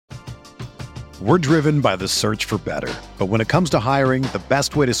We're driven by the search for better. But when it comes to hiring, the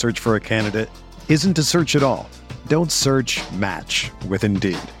best way to search for a candidate isn't to search at all. Don't search, match with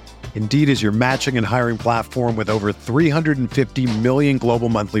Indeed. Indeed is your matching and hiring platform with over 350 million global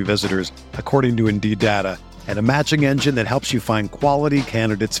monthly visitors, according to Indeed data, and a matching engine that helps you find quality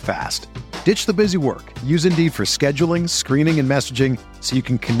candidates fast. Ditch the busy work. Use Indeed for scheduling, screening, and messaging so you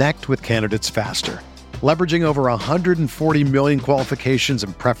can connect with candidates faster. Leveraging over 140 million qualifications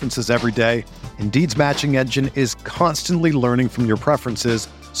and preferences every day, Indeed's matching engine is constantly learning from your preferences,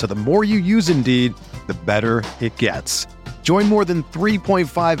 so the more you use Indeed, the better it gets. Join more than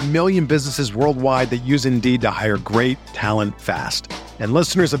 3.5 million businesses worldwide that use Indeed to hire great talent fast. And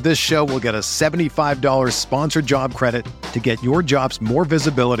listeners of this show will get a $75 sponsored job credit to get your jobs more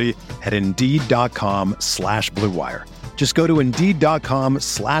visibility at Indeed.com/Blue Wire. Just go to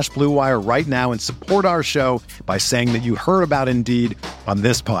Indeed.com/Blue Wire right now and support our show by saying that you heard about Indeed on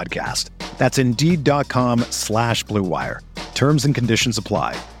this podcast. That's Indeed.com/Blue Wire. Terms and conditions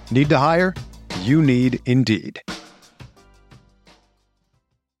apply. Need to hire? You need Indeed.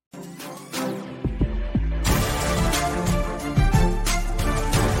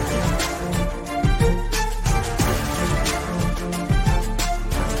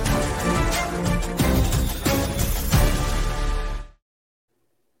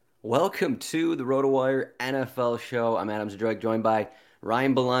 Welcome to the RotoWire NFL show. I'm Adam Zdroik, joined by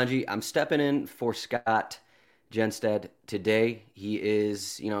Ryan Belangi. I'm stepping in for Scott Genstead today. He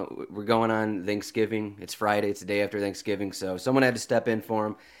is, we're going on Thanksgiving. It's Friday. It's the day after Thanksgiving, so someone had to step in for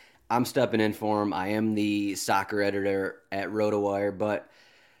him. I'm stepping in for him. I am the soccer editor at RotoWire, but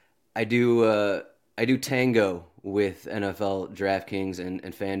I do tango with NFL DraftKings and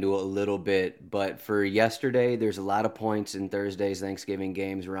FanDuel a little bit. But for yesterday, there's a lot of points in Thursday's Thanksgiving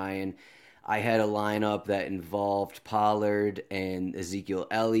games, Ryan. I had a lineup that involved Pollard and Ezekiel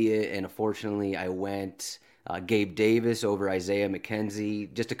Elliott, and unfortunately I went Gabe Davis over Isaiah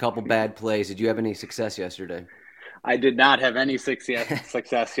McKenzie. Just a couple bad plays. Did you have any success yesterday? I did not have any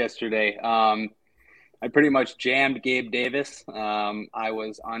success yesterday. I pretty much jammed Gabe Davis. I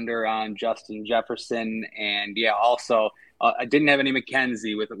was under on Justin Jefferson, and also I didn't have any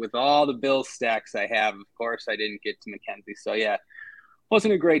McKenzie with all the Bills stacks I have. Of course, I didn't get to McKenzie, so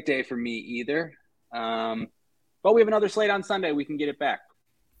wasn't a great day for me either. But we have another slate on Sunday. We can get it back.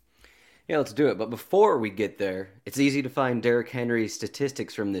 Yeah, let's do it. But before we get there, it's easy to find Derrick Henry's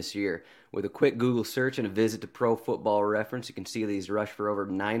statistics from this year. With a quick Google search and a visit to Pro Football Reference, you can see that he's rushed for over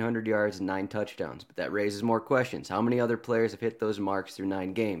 900 yards and 9 touchdowns. But that raises more questions. How many other players have hit those marks through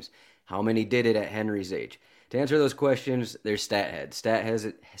 9 games? How many did it at Henry's age? To answer those questions, there's StatHead.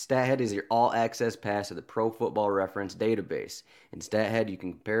 StatHead is your all-access pass to the Pro Football Reference database. In StatHead, you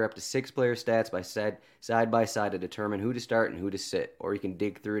can compare up to 6 player stats side by side to determine who to start and who to sit, or you can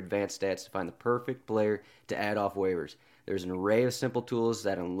dig through advanced stats to find the perfect player to add off waivers. There's an array of simple tools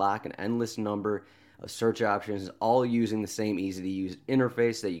that unlock an endless number of search options, all using the same easy-to-use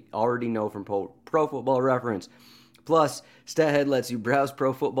interface that you already know from Pro Football Reference. Plus, StatHead lets you browse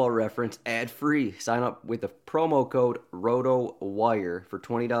Pro Football Reference ad-free. Sign up with the promo code ROTOWIRE for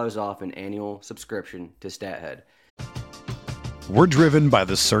 $20 off an annual subscription to StatHead. We're driven by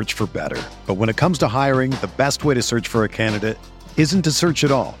the search for better. But when it comes to hiring, the best way to search for a candidate isn't to search at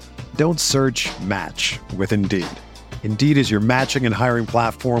all. Don't search, match with Indeed. Indeed is your matching and hiring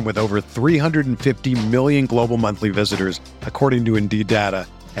platform with over 350 million global monthly visitors, according to Indeed data,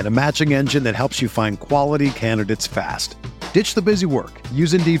 and a matching engine that helps you find quality candidates fast. Ditch the busy work.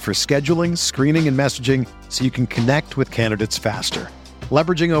 Use Indeed for scheduling, screening, and messaging so you can connect with candidates faster.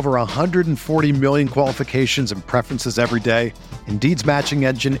 Leveraging over 140 million qualifications and preferences every day, Indeed's matching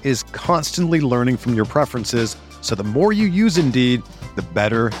engine is constantly learning from your preferences, so the more you use Indeed, the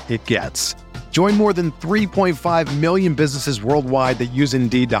better it gets. Join more than 3.5 million businesses worldwide that use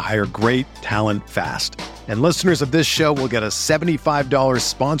Indeed to hire great talent fast. And listeners of this show will get a $75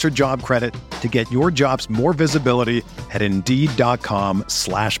 sponsored job credit to get your jobs more visibility at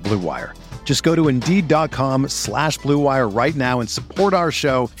Indeed.com/Blue Wire. Just go to Indeed.com/Blue Wire right now and support our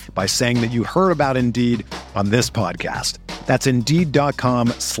show by saying that you heard about Indeed on this podcast. That's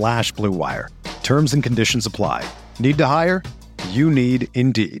Indeed.com/Blue Wire. Terms and conditions apply. Need to hire? You need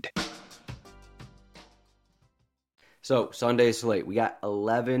Indeed. So, Sunday slate, we got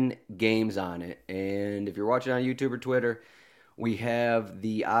 11 games on it, and if you're watching on YouTube or Twitter, we have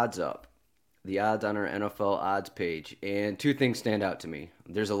the odds up, the odds on our NFL odds page, and 2 things stand out to me.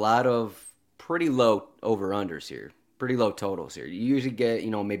 There's a lot of pretty low over-unders here, pretty low totals here. You usually get,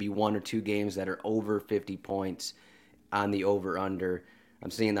 maybe 1 or 2 games that are over 50 points on the over-under.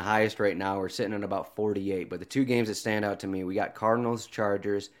 I'm seeing the highest right now. We're sitting at about 48, but the 2 games that stand out to me, we got Cardinals,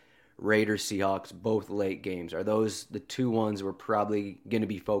 Chargers, Raiders, Seahawks, both late games. Are those the two ones we're probably going to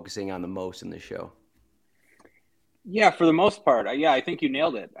be focusing on the most in the show? Yeah, for the most part. Yeah, I think you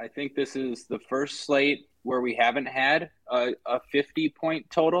nailed it. I think this is the first slate where we haven't had a 50-point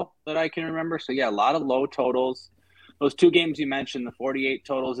total that I can remember. So, yeah, a lot of low totals. Those two games you mentioned, the 48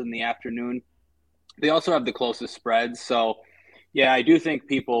 totals in the afternoon, they also have the closest spreads. So, yeah, I do think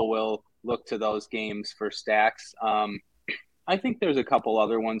people will look to those games for stacks. I think there's a couple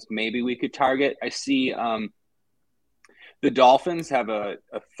other ones maybe we could target. I see the Dolphins have a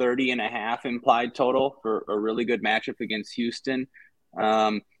 30.5 implied total for a really good matchup against Houston.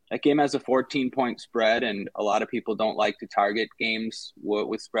 That game has a 14-point spread, and a lot of people don't like to target games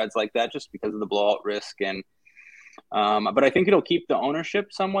with spreads like that just because of the blowout risk. And but I think it'll keep the ownership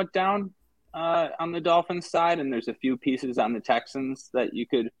somewhat down on the Dolphins side, and there's a few pieces on the Texans that you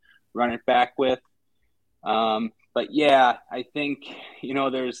could run it back with. But yeah, I think,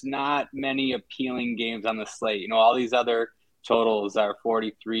 there's not many appealing games on the slate. All these other totals are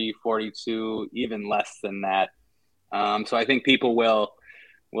 43, 42, even less than that. So I think people will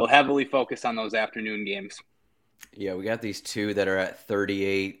heavily focus on those afternoon games. Yeah, we got these two that are at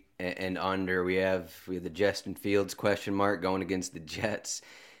 38 and under. We have the Justin Fields question mark going against the Jets,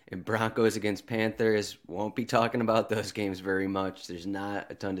 and Broncos against Panthers. Won't be talking about those games very much. There's not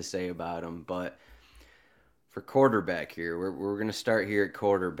a ton to say about them, but for quarterback here, we're going to start here at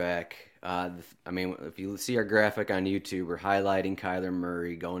quarterback. If you see our graphic on YouTube, we're highlighting Kyler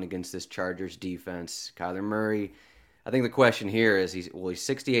Murray going against this Chargers defense. Kyler Murray, I think the question here is he's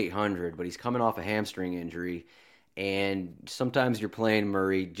 6,800, but he's coming off a hamstring injury, and sometimes you're playing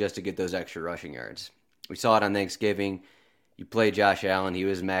Murray just to get those extra rushing yards. We saw it on Thanksgiving. You play Josh Allen, he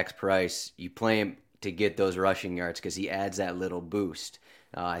was max price. You play him to get those rushing yards because he adds that little boost.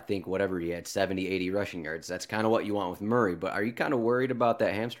 I think whatever he had, 70, 80 rushing yards. That's kind of what you want with Murray. But are you kind of worried about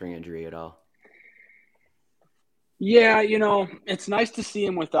that hamstring injury at all? Yeah, it's nice to see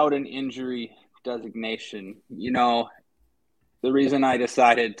him without an injury designation. The reason I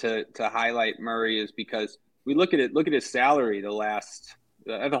decided to highlight Murray is because we look at his salary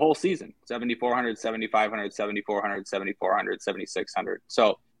the whole season, 7,400, 7,500, 7,400, 7,400, 7,600.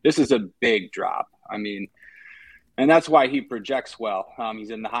 So this is a big drop. And that's why he projects well.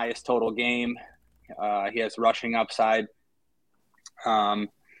 He's in the highest total game. He has rushing upside.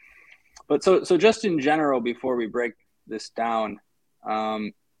 But so just in general, before we break this down,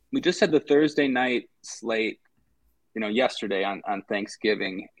 we just had the Thursday night slate, yesterday on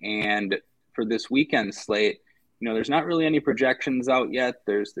Thanksgiving. And for this weekend slate, there's not really any projections out yet.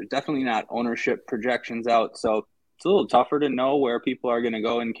 There's definitely not ownership projections out. So it's a little tougher to know where people are going to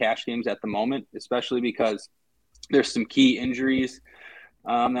go in cash games at the moment, especially because there's some key injuries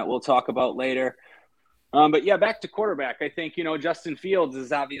that we'll talk about later. But yeah, back to quarterback. I think, Justin Fields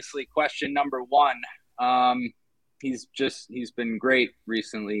is obviously question number one. He's been great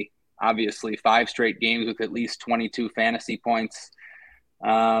recently. Obviously 5 straight games with at least 22 fantasy points.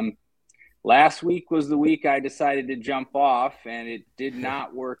 Last week was the week I decided to jump off, and it did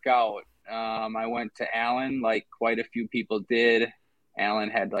not work out. I went to Allen like quite a few people did. Allen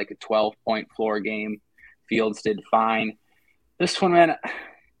had like a 12-point floor game. Fields did fine. This one, man,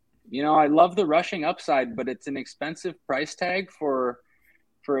 I love the rushing upside, but it's an expensive price tag for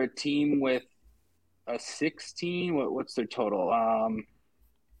a team with a 16. What's their total?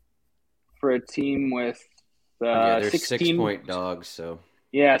 For a team with they're 16 6-point dogs. So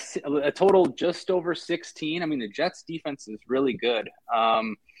yeah, a total just over 16. The Jets defense is really good.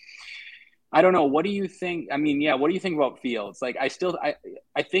 I don't know. What do you think? What do you think about Fields? Like, I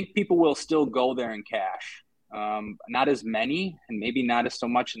think people will still go there in cash. Not as many, and maybe not as so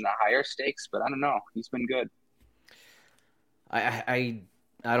much in the higher stakes, but I don't know. He's been good. I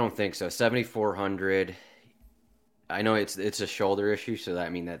don't think so. 7,400. I know it's a shoulder issue, so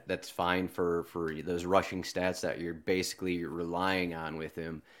that's fine for those rushing stats that you're basically relying on with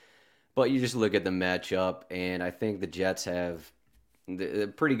him. But you just look at the matchup, and I think the Jets have a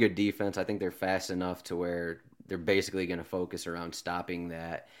pretty good defense. I think they're fast enough to where they're basically going to focus around stopping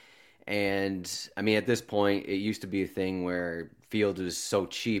that. And at this point, it used to be a thing where Fields was so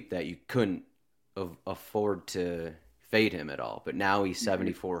cheap that you couldn't afford to fade him at all. But now he's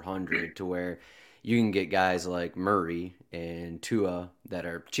 7,400 to where you can get guys like Murray and Tua that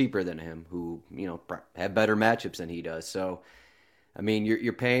are cheaper than him, who have better matchups than he does. So,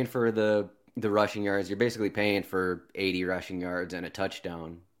 you're paying for the rushing yards. You're basically paying for 80 rushing yards and a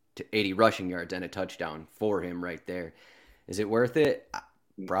touchdown to 80 rushing yards and a touchdown for him right there. Is it worth it?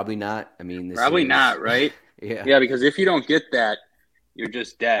 Probably not. Probably not, right? Yeah. Yeah, because if you don't get that, you're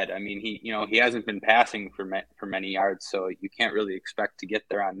just dead. I mean, he hasn't been passing for many yards, so you can't really expect to get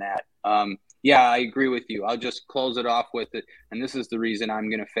there on that. Yeah, I agree with you. I'll just close it off with it, and this is the reason I'm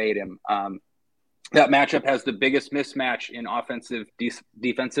going to fade him. That matchup has the biggest mismatch in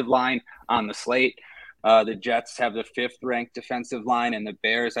defensive line on the slate. The Jets have the 5th ranked defensive line, and the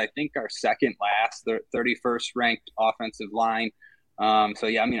Bears, I think, are second last, the 31st ranked offensive line. So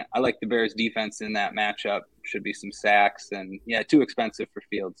yeah, I mean, I like the Bears defense in that matchup. Should be some sacks, and yeah, too expensive for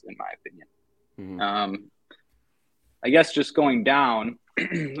Fields in my opinion. Mm-hmm. I guess just going down,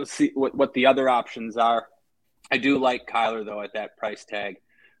 let's see what the other options are. I do like Kyler though at that price tag.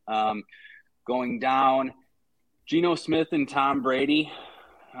 Going down, Geno Smith and Tom Brady,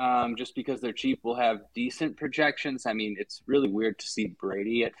 just because they're cheap, will have decent projections. I mean, it's really weird to see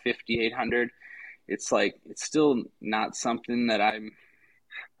Brady at 5,800. It's still not something that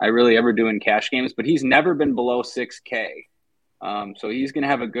I really ever do in cash games, but he's never been below 6K. So he's going to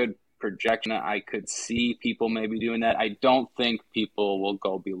have a good projection. I could see people maybe doing that. I don't think people will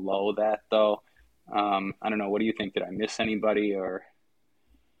go below that though. I don't know. What do you think? Did I miss anybody or?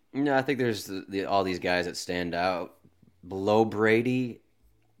 No, I think there's all these guys that stand out. Below Brady,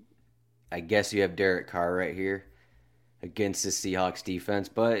 I guess you have Derek Carr right here against the Seahawks defense.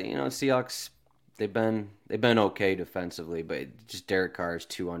 But, Seahawks, they've been okay defensively, but just Derek Carr is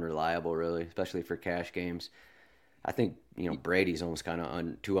too unreliable, really, especially for cash games. I think, Brady's almost kind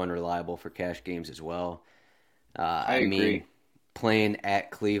of too unreliable for cash games as well. I agree. Mean, playing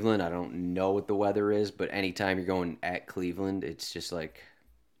at Cleveland, I don't know what the weather is, but anytime you're going at Cleveland, it's just like,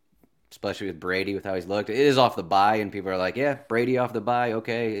 especially with Brady, with how he's looked. It is off the bye, and people are like, yeah, Brady off the bye,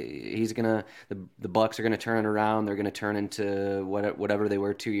 okay, the Bucs are going to turn around. They're going to turn into whatever they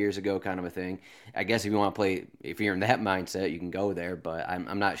were 2 years ago kind of a thing. I guess if you want to play, if you're in that mindset, you can go there, but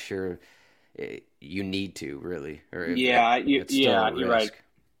I'm not sure you need to, really. You're right.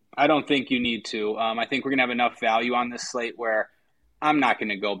 I don't think you need to. I think we're going to have enough value on this slate where I'm not going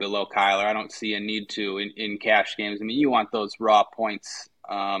to go below Kyler. I don't see a need to in cash games. I mean, you want those raw points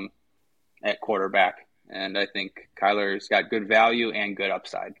at quarterback, and I think Kyler's got good value and good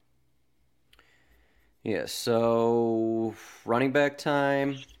upside. Yeah, so running back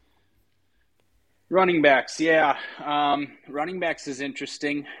time. Running backs, yeah. Running backs is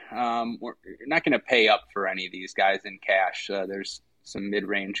interesting. We're not going to pay up for any of these guys in cash. There's some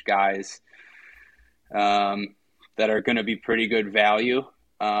mid-range guys that are going to be pretty good value.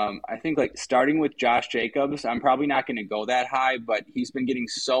 I think starting with Josh Jacobs, I'm probably not going to go that high, but he's been getting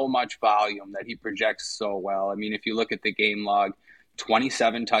so much volume that he projects so well. I mean, if you look at the game log,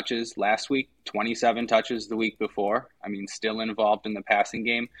 27 touches last week, 27 touches the week before. I mean, still involved in the passing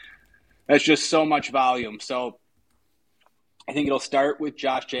game. That's just so much volume. So I think it'll start with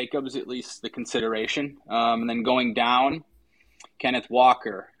Josh Jacobs, at least the consideration. And then going down, Kenneth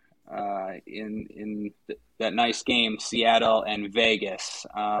Walker in that nice game, Seattle and Vegas.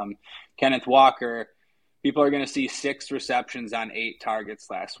 Kenneth Walker, people are going to see 6 receptions on 8 targets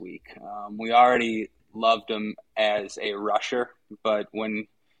last week. We already loved him as a rusher, but when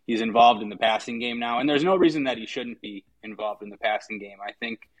he's involved in the passing game now, and there's no reason that he shouldn't be involved in the passing game. I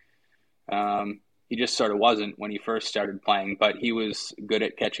think he just sort of wasn't when he first started playing, but he was good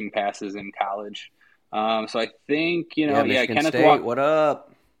at catching passes in college. So I think, Michigan State, Walker, what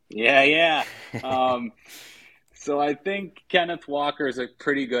up? Yeah. So I think Kenneth Walker is a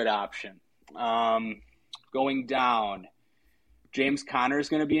pretty good option. Going down, James Conner is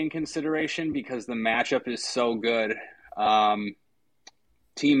going to be in consideration because the matchup is so good.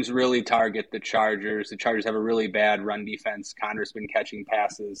 Teams really target the Chargers. The Chargers have a really bad run defense. Conner's been catching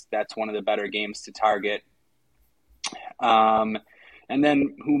passes. That's one of the better games to target. And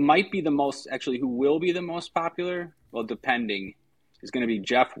then who will be the most popular? Well, depending, is going to be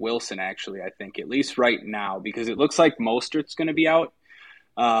Jeff Wilson, actually, I think, at least right now, because it looks like Mostert's going to be out.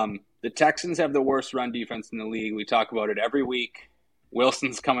 The Texans have the worst run defense in the league. We talk about it every week.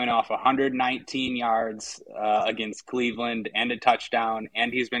 Wilson's coming off 119 yards against Cleveland and a touchdown,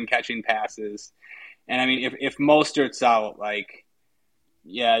 and he's been catching passes. And, I mean, if Mostert's out,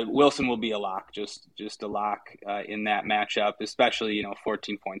 Wilson will be a lock, just a lock in that matchup, especially,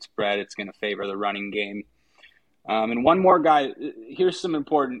 14-point spread. It's going to favor the running game. And one more guy, here's some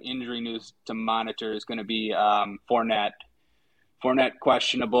important injury news to monitor, is going to be Fournette. Fournette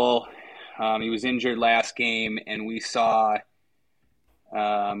questionable. He was injured last game, and we saw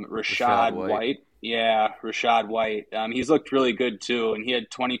Rachaad White. Yeah, Rachaad White. He's looked really good, too, and he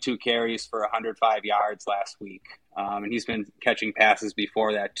had 22 carries for 105 yards last week. And he's been catching passes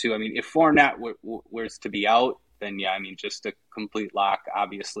before that, too. I mean, if Fournette was to be out, then, just a complete lock,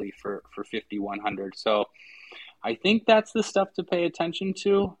 obviously, for 5,100. So I think that's the stuff to pay attention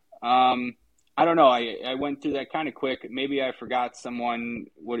to. I don't know. I went through that kind of quick. Maybe I forgot someone.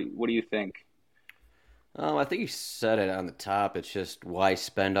 What do you think? I think you said it on the top. It's just why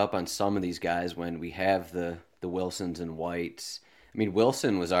spend up on some of these guys when we have the Wilsons and Whites. I mean,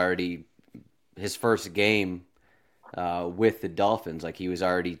 Wilson was already his first game with the Dolphins. Like he was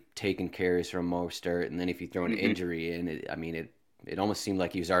already taking carries from Mostert, and then if you throw an injury in, it almost seemed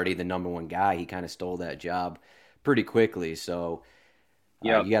like he was already the number one guy. He kind of stole that job pretty quickly. So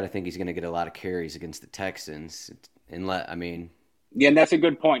Yeah. you got to think he's going to get a lot of carries against the Texans. Yeah, and that's a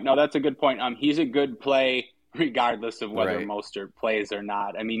good point. No, that's a good point. He's a good play regardless of whether Right. Mostert plays or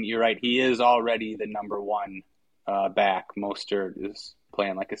not. I mean, you're right. He is already the number one back. Mostert is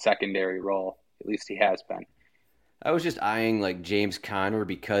playing like a secondary role. At least he has been. I was just eyeing like James Conner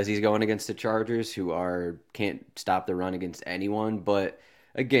because he's going against the Chargers, who can't stop the run against anyone. But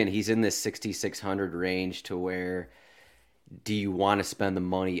again, he's in this 6,600 range to where do you want to spend the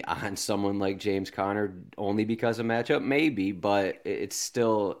money on someone like James Conner only because of matchup? Maybe, but it's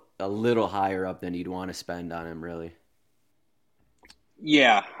still a little higher up than you'd want to spend on him, really.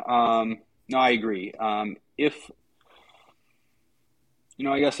 Yeah. No, I agree. If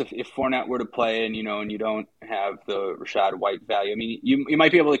I guess if Fournette were to play and and you don't have the Rashad White value, I mean, you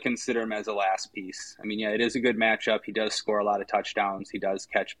might be able to consider him as a last piece. I mean, yeah, it is a good matchup. He does score a lot of touchdowns. He does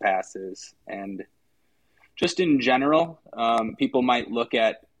catch passes, and just in general, people might look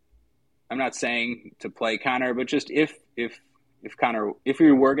at. I'm not saying to play Connor, but just if Connor, if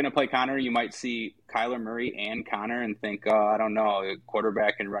you were going to play Connor, you might see Kyler Murray and Connor and think, oh, I don't know,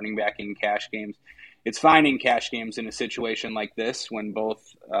 quarterback and running back in cash games. It's fine in cash games in a situation like this when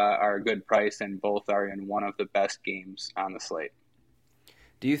both are a good price and both are in one of the best games on the slate.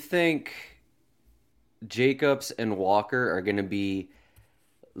 Do you think Jacobs and Walker are going to be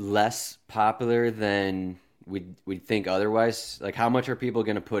less popular than we'd think otherwise? Like, how much are people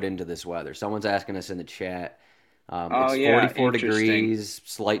going to put into this weather? Someone's asking us in the chat. It's 44 degrees,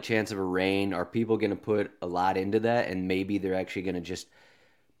 slight chance of a rain. Are people going to put a lot into that? And maybe they're actually going to just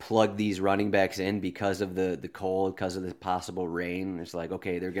plug these running backs in because of the cold, because of the possible rain. It's like,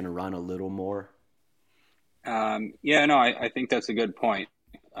 okay, they're going to run a little more. I think that's a good point.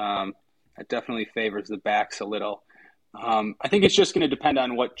 It definitely favors the backs a little. I think it's just going to depend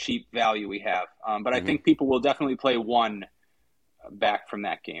on what cheap value we have. But I think people will definitely play one back from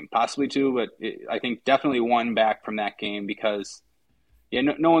that game, possibly two, but I think definitely one back from that game because,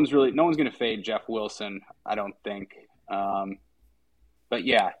 no one's going to fade Jeff Wilson, I don't think. The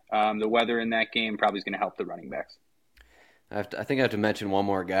weather in that game probably is going to help the running backs. I think I have to mention one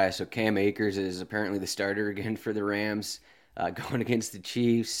more guy. So Cam Akers is apparently the starter again for the Rams, going against the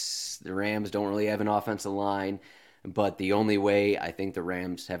Chiefs. The Rams don't really have an offensive line, but the only way I think the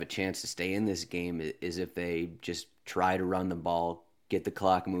Rams have a chance to stay in this game is if they just try to run the ball, get the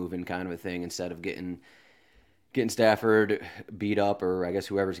clock moving, kind of a thing, instead of getting Stafford beat up, or I guess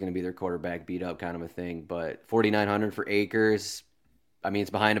whoever's going to be their quarterback beat up, kind of a thing. But 4,900 for Akers. I mean,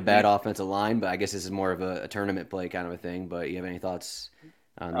 it's behind a bad offensive line, but I guess this is more of a tournament play kind of a thing. But you have any thoughts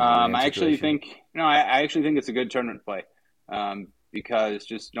on that? I actually think it's a good tournament play because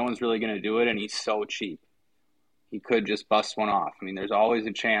just no one's really going to do it, and he's so cheap. He could just bust one off. I mean, there's always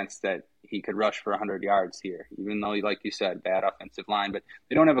a chance that he could rush for 100 yards here, even though, like you said, bad offensive line. But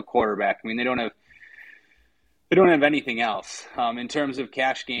they don't have a quarterback. I mean, they don't have anything else in terms of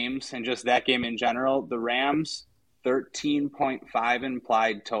cash games and just that game in general. The Rams. 13.5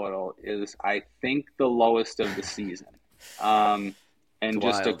 implied total is, I think, the lowest of the season. And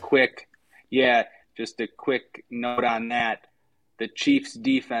just a quick note on that. The Chiefs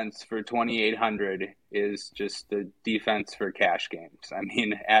defense for 2,800 is just the defense for cash games. I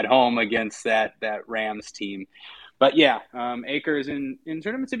mean, at home against that Rams team. But Akers in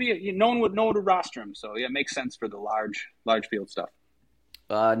tournament to be, no one would know to roster him. So it makes sense for the large field stuff.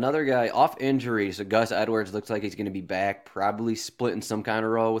 Another guy off injury, so Gus Edwards looks like he's going to be back, probably splitting some kind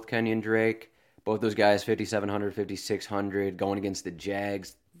of role with Kenyon Drake. Both those guys, 5,700, 5,600, going against the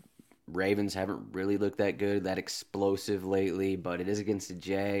Jags. Ravens haven't really looked that good, that explosive lately, but it is against the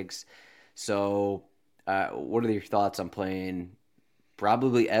Jags. So what are your thoughts on playing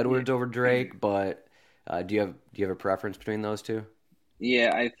probably Edwards over Drake, but do you have a preference between those two?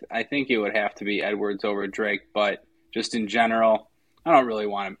 Yeah, I think it would have to be Edwards over Drake, but just in general, I don't really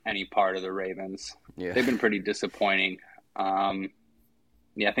want any part of the Ravens. Yeah. They've been pretty disappointing. I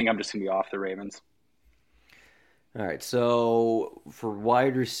think I'm just going to be off the Ravens. All right, so for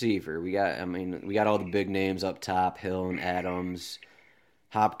wide receiver, we got all the big names up top, Hill and Adams.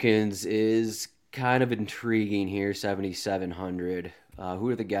 Hopkins is kind of intriguing here, 7,700. Who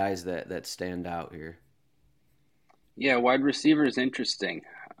are the guys that stand out here? Yeah, wide receiver is interesting.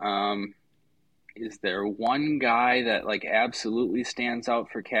 Is there one guy that like absolutely stands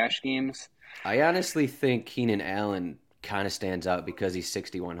out for cash games? I honestly think Keenan Allen kind of stands out because he's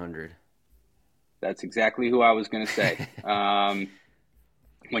 6,100. That's exactly who I was going to say.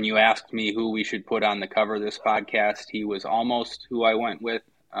 When you asked me who we should put on the cover of this podcast, he was almost who I went with.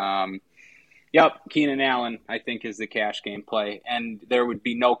 Yep, Keenan Allen, I think, is the cash game play. And there would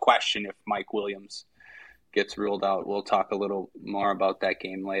be no question if Mike Williams gets ruled out. We'll talk a little more about that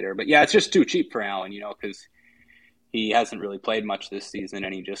game later. But yeah, it's just too cheap for Allen, because he hasn't really played much this season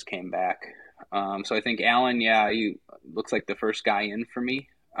and he just came back. So I think Allen, he looks like the first guy in for me.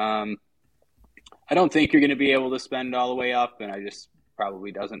 I don't think you're going to be able to spend all the way up, and I just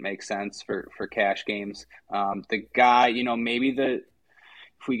probably doesn't make sense for cash games. The guy, maybe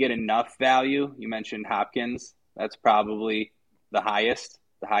if we get enough value, you mentioned Hopkins, that's probably the highest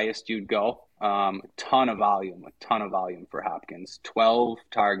you'd go. A ton of volume for Hopkins. 12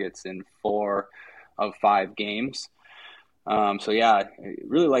 targets in 4 of 5 games. So I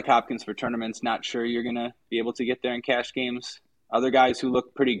really like Hopkins for tournaments. Not sure you're going to be able to get there in cash games. Other guys who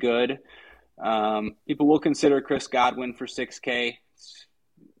look pretty good. People will consider Chris Godwin for 6K.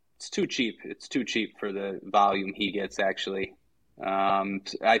 It's too cheap. It's too cheap for the volume he gets, actually.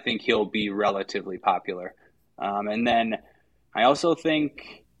 I think he'll be relatively popular. And then I also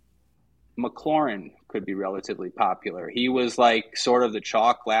think McLaurin could be relatively popular. He was like sort of the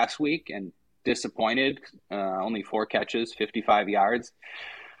chalk last week and disappointed. Only 4 catches, 55 yards.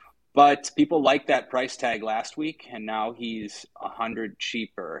 But people liked that price tag last week, and now he's 100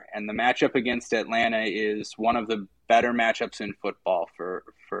 cheaper. And the matchup against Atlanta is one of the better matchups in football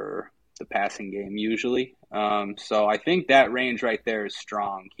for the passing game usually. So I think that range right there is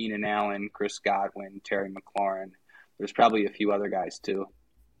strong. Keenan Allen, Chris Godwin, Terry McLaurin. There's probably a few other guys too.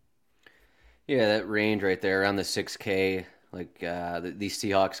 Yeah, that range right there around the 6K. Like these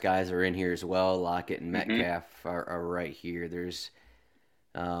Seahawks guys are in here as well. Lockett and Metcalf are right here. There's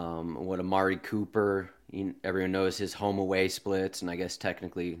Amari Cooper. Everyone knows his home away splits, and I guess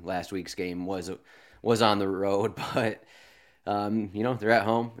technically last week's game was on the road, but they're at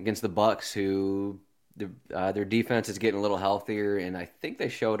home against the Bucs, who their defense is getting a little healthier, and I think they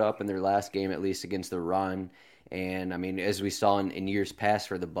showed up in their last game at least against the run. And I mean, as we saw in years past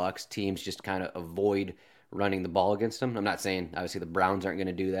for the Bucs, teams just kind of avoid running the ball against them. I'm not saying obviously the Browns aren't going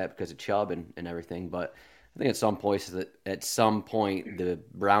to do that because of Chubb and everything, but I think at some point the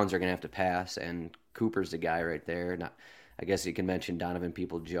Browns are going to have to pass, and Cooper's the guy right there. And I guess you can mention Donovan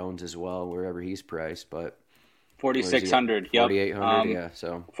Peoples-Jones as well, wherever he's priced, but 4,600, yep. 4,800, yeah.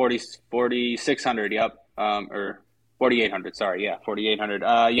 So 4,600, yep. Or 4,800, sorry, yeah,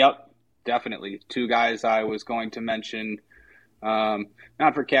 4,800. Yep, definitely. 2 guys I was going to mention,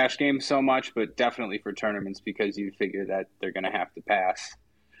 not for cash games so much, but definitely for tournaments because you figure that they're going to have to pass.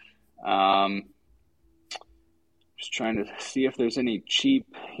 Just trying to see if there's any cheap,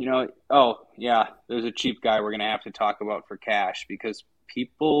 there's a cheap guy we're going to have to talk about for cash because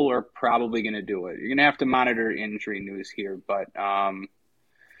people are probably going to do it. You're going to have to monitor injury news here, but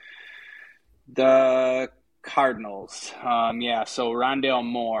the Cardinals, so Rondale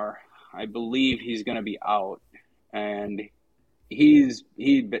Moore, I believe he's going to be out, and he's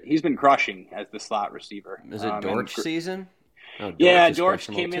been crushing as the slot receiver. Is it Dortch season? Oh, Dortch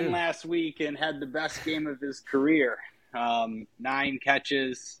came in last week and had the best game of his career. 9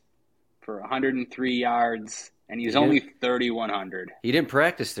 catches for 103 yards, and he's only 3,100. He didn't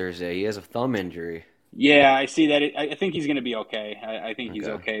practice Thursday. He has a thumb injury. Yeah, I see that. I think he's going to be okay. I think he's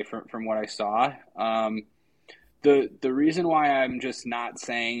okay from what I saw. The reason why I'm just not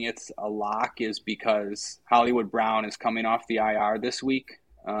saying it's a lock is because Hollywood Brown is coming off the IR this week.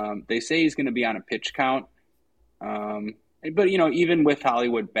 They say he's going to be on a pitch count. But, even with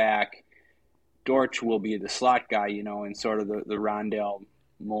Hollywood back, Dortch will be the slot guy, in sort of the Rondale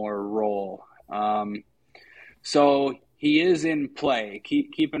Moore role. So he is in play.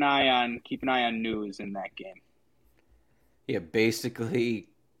 Keep an eye on news in that game. Yeah, basically,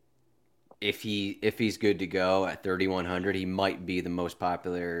 if he's good to go at 3,100, he might be the most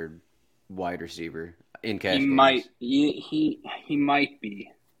popular wide receiver in cash games. He might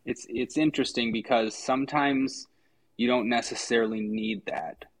be. It's interesting because sometimes you don't necessarily need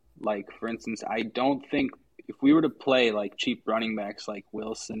that. Like, for instance, I don't think if we were to play like cheap running backs like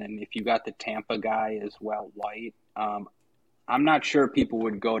Wilson, and if you got the Tampa guy as well, White, I'm not sure people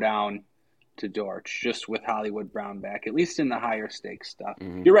would go down to Dortch just with Hollywood Brown back, at least in the higher stakes stuff.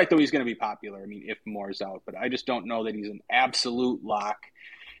 Mm-hmm. You're right, though, he's going to be popular. I mean, if Moore's out, but I just don't know that he's an absolute lock.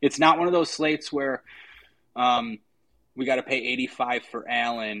 It's not one of those slates where we got to pay 85 for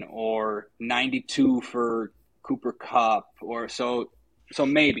Allen or 92 for Cooper Kupp or so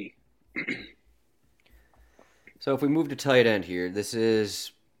maybe. So if we move to tight end here, this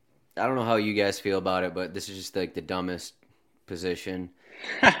is, I don't know how you guys feel about it, but this is just like the dumbest position.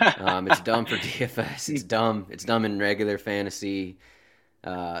 It's dumb for DFS. It's dumb. It's dumb in regular fantasy.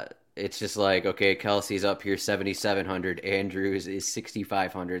 It's just like, okay, Kelsey's up here 7,700. Andrews is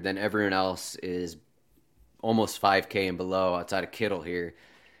 6,500. Then everyone else is almost 5K and below outside of Kittle here.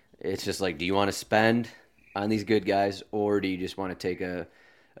 It's just like, do you want to spend on these good guys, or do you just want to take a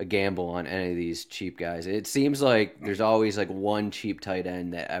gamble on any of these cheap guys? It seems like there's always like one cheap tight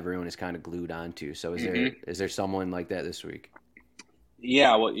end that everyone is kind of glued onto. So is there someone like that this week?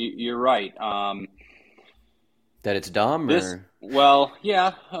 Yeah, well, you're right. That it's dumb? Well,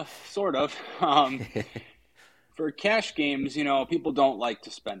 yeah, sort of. For cash games, people don't like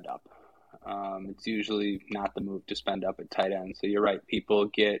to spend up. It's usually not the move to spend up at tight end. So you're right. People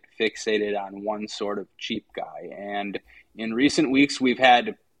get fixated on one sort of cheap guy. And in recent weeks, we've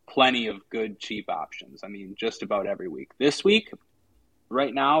had plenty of good cheap options. I mean, just about every week. This week,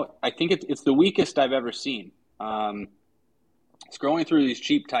 right now, I think it's the weakest I've ever seen. Scrolling through these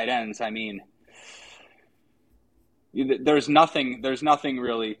cheap tight ends, I mean, there's nothing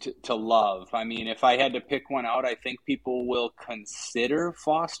really to love. I mean, if I had to pick one out, I think people will consider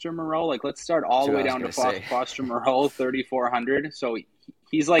Foster Moreau. Like, let's start all the way down to Foster Moreau, 3,400. So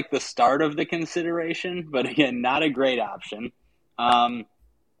he's like the start of the consideration, but again, not a great option.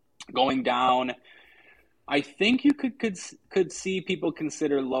 Going down, I think you could see people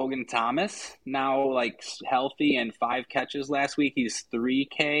consider Logan Thomas now, like healthy and 5 catches last week. He's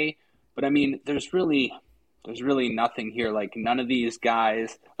 3K, but I mean, there's really nothing here. Like, none of these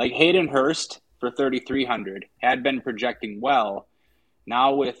guys, like Hayden Hurst for 3,300 had been projecting well.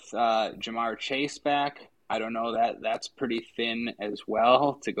 Now with Jamar Chase back, I don't know, that's pretty thin as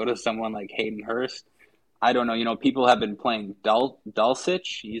well to go to someone like Hayden Hurst. I don't know. People have been playing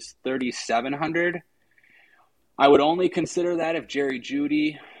Dulcich. He's 3,700. I would only consider that if Jerry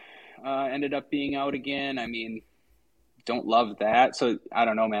Jeudy ended up being out again. I mean, don't love that. So I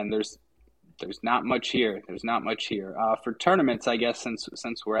don't know, man. There's not much here. For tournaments, I guess,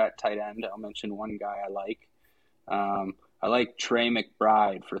 since we're at tight end, I'll mention one guy I like. I like Trey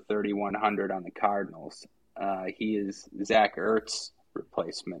McBride for 3,100 on the Cardinals. He is Zach Ertz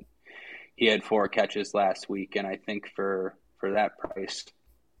replacement. He had 4 catches last week, and I think for that price,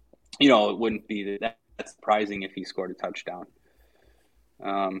 it wouldn't be that surprising if he scored a touchdown.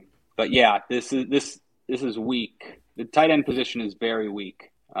 But yeah, this is weak. The tight end position is very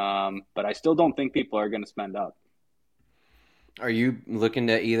weak. But I still don't think people are going to spend up. Are you looking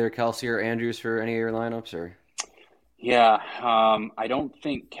at either Kelsey or Andrews for any of your lineups, or? Yeah, I don't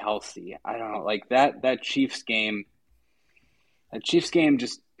think Kelsey. I don't know, like that Chiefs game. That Chiefs game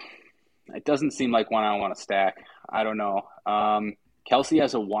just, it doesn't seem like one I want to stack. I don't know. Kelsey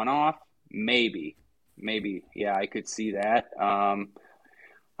has a one-off, maybe. Yeah, I could see that.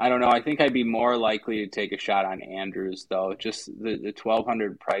 I don't know. I think I'd be more likely to take a shot on Andrews, though. Just the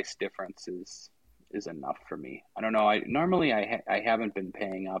 1,200 price difference is enough for me. I don't know. I haven't been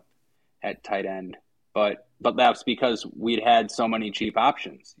paying up at tight end, but that's because we'd had so many cheap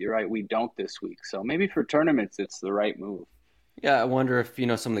options. You're right. We don't this week. So maybe for tournaments, it's the right move. Yeah, I wonder if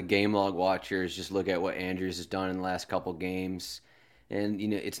some of the game log watchers just look at what Andrews has done in the last couple games, and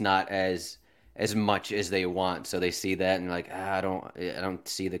it's not as much as they want. So they see that and like, I don't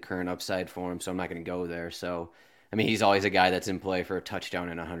see the current upside for him, so I'm not going to go there. So, I mean, he's always a guy that's in play for a touchdown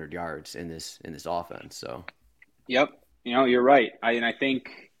and 100 yards in this offense. So, yep, you're right. I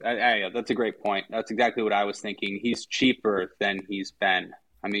think that's a great point. That's exactly what I was thinking. He's cheaper than he's been.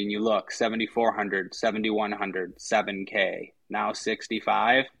 I mean, you look 7,400, 7,100, 7K, now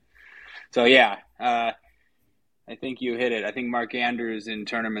 65. So yeah. I think you hit it. I think Mark Andrews in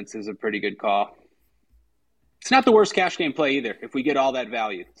tournaments is a pretty good call. It's not the worst cash game play either. If we get all that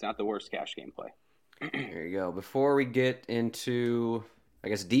value, it's not the worst cash game play. There you go. Before we get into, I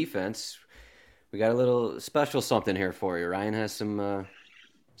guess, defense, we got a little special something here for you. Ryan has some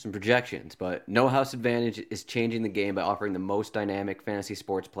projections, but No House Advantage is changing the game by offering the most dynamic fantasy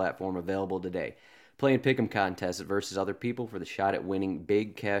sports platform available today. Play and pick'em contests versus other people for the shot at winning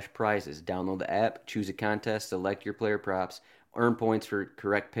big cash prizes. Download the app, choose a contest, select your player props, earn points for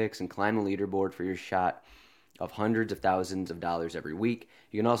correct picks, and climb the leaderboard for your shot of hundreds of thousands of dollars every week.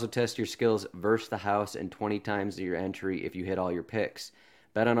 You can also test your skills versus the house and 20 times your entry if you hit all your picks.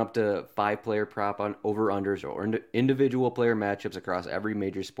 Bet on up to 5-player prop on over-unders or individual player matchups across every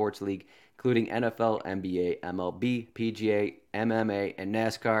major sports league, including NFL, NBA, MLB, PGA, MMA, and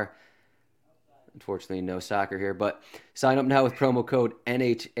NASCAR. Unfortunately, no soccer here, but sign up now with promo code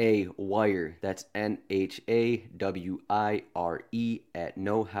NHAWIRE. That's NHAWIRE at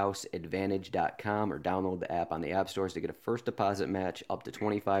nohouseadvantage.com, or download the app on the app stores to get a first deposit match up to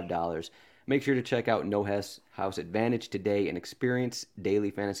 $25. Make sure to check out No House Advantage today and experience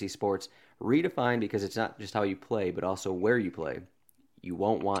daily fantasy sports redefined, because it's not just how you play, but also where you play. You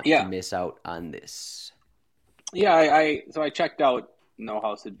won't want to miss out on this. Yeah, I checked out No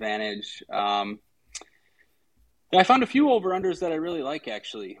House Advantage. I found a few over-unders that I really like,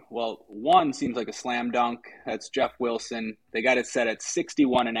 actually. Well, one seems like a slam dunk. That's Jeff Wilson. They got it set at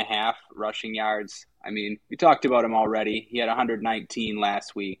 61.5 rushing yards. I mean, we talked about him already. He had 119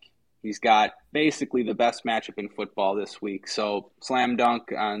 last week. He's got basically the best matchup in football this week. So slam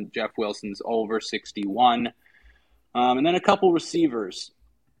dunk on Jeff Wilson's over 61. And then a couple receivers.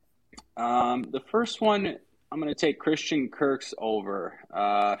 The first one, I'm going to take Christian Kirk's over,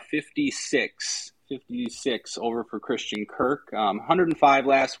 56 over for Christian Kirk. 105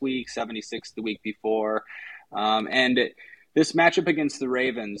 last week, 76 the week before. And this matchup against the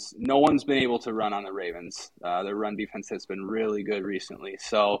Ravens, no one's been able to run on the Ravens. Their run defense has been really good recently.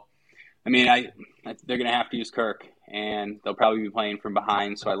 So, I mean, they're going to have to use Kirk, and they'll probably be playing from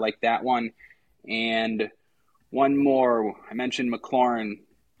behind. So I like that one. And one more, I mentioned McLaurin,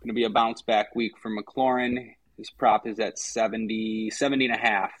 going to be a bounce back week for McLaurin. His prop is at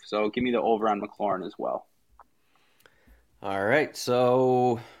 70.5. So give me the over on McLaurin as well. All right.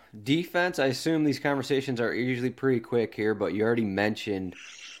 So defense, I assume these conversations are usually pretty quick here, but you already mentioned,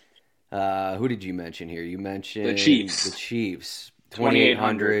 who did you mention here? You mentioned the Chiefs.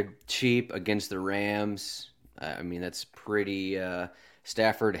 2,800 cheap against the Rams. I mean, that's pretty,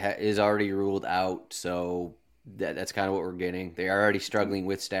 Stafford is already ruled out. So that's kind of what we're getting. They are already struggling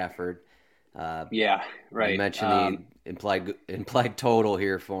with Stafford. Yeah, right. You mentioned the implied total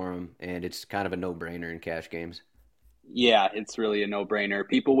here for him, and it's kind of a no-brainer in cash games. Yeah, it's really a no-brainer.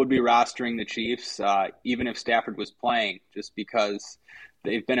 People would be rostering the Chiefs, even if Stafford was playing, just because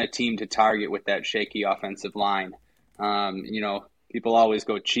they've been a team to target with that shaky offensive line. People always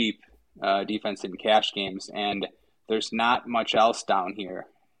go cheap defense in cash games, and there's not much else down here.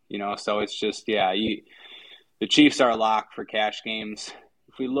 So it's just, the Chiefs are a lock for cash games.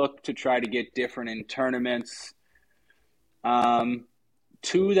 If we look to try to get different in tournaments,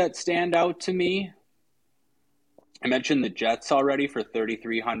 two that stand out to me, I mentioned the Jets already for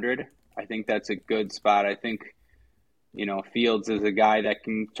 3,300. I think that's a good spot. I think, Fields is a guy that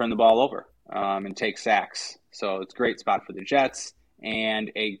can turn the ball over and take sacks. So it's a great spot for the Jets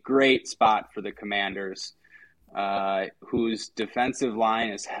and a great spot for the Commanders, whose defensive line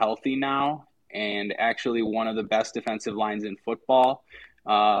is healthy now and actually one of the best defensive lines in football.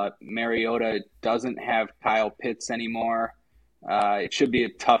 Mariota doesn't have Kyle Pitts anymore. It should be a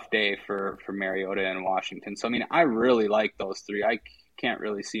tough day for Mariota in Washington. So, I mean, I really like those three. I can't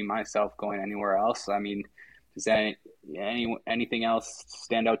really see myself going anywhere else. I mean, does anything else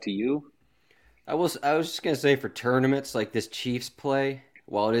stand out to you? I was just going to say, for tournaments like this Chiefs play,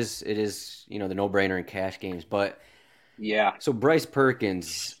 well, it is the no-brainer in cash games. But, yeah. So Bryce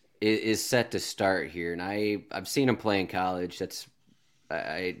Perkins is set to start here, and I've seen him play in college.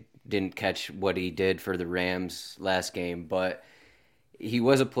 I didn't catch what he did for the Rams last game, but he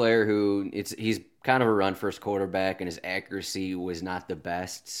was a player he's kind of a run-first quarterback, and his accuracy was not the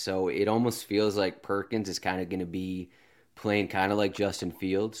best. So it almost feels like Perkins is kind of going to be playing kind of like Justin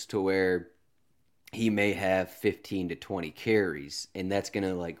Fields, to where he may have 15 to 20 carries, and that's going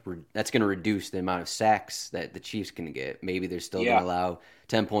to reduce the amount of sacks that the Chiefs can get. Maybe they're still going to allow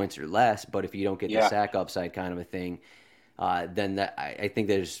 10 points or less, but if you don't get the sack upside kind of a thing, then I think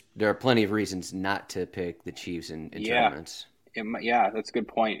there are plenty of reasons not to pick the Chiefs in tournaments. That's a good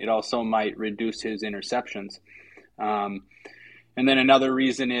point. It also might reduce his interceptions. And then another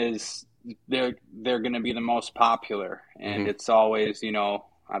reason is they're going to be the most popular, and it's always,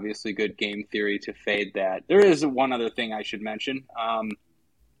 obviously good game theory to fade that. There is one other thing I should mention.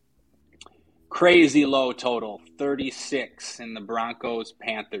 Crazy low total, 36 in the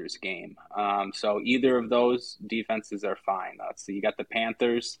Broncos-Panthers game. So either of those defenses are fine. Let's see, you got the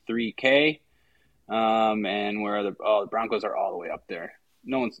Panthers, 3K, and where are the Broncos are all the way up there.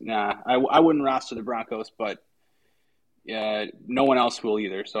 I wouldn't roster the Broncos, but no one else will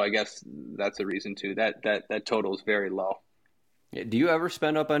either. So I guess that's a reason too. That total is very low. Yeah, do you ever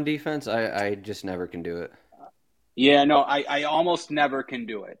spend up on defense? I just never can do it. Yeah, no, I almost never can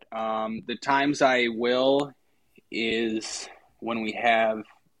do it. The times I will is when we have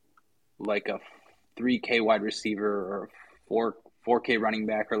like a 3K wide receiver or 4K running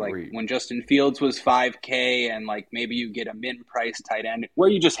back, or like when Justin Fields was 5K, and like maybe you get a min price tight end where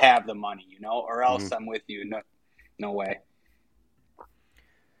you just have the money, or else I'm with you. No way.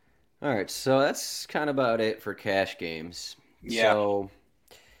 All right, so that's kind of about it for cash games. Yeah.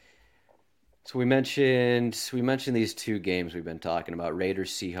 So we mentioned these two games we've been talking about: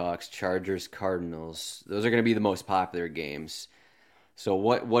 Raiders, Seahawks, Chargers, Cardinals. Those are going to be the most popular games. So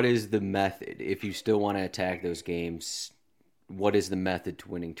what is the method if you still want to attack those games? What is the method to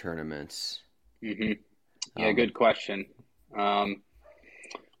winning tournaments? Yeah, good question. So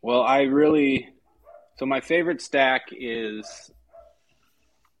my favorite stack is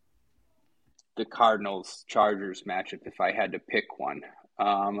the Cardinals-Chargers matchup if I had to pick one.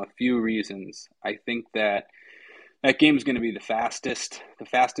 A few reasons. I think that game is going to be the fastest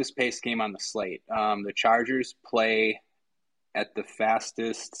paced game on the slate. The Chargers play at the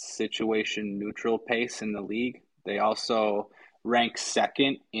fastest situation neutral pace in the league. They also rank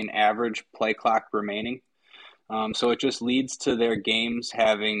second in average play clock remaining. So it just leads to their games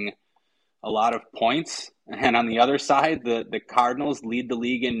having a lot of points. And on the other side, the Cardinals lead the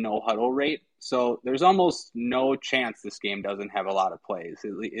league in no huddle rate. So there's almost no chance this game doesn't have a lot of plays,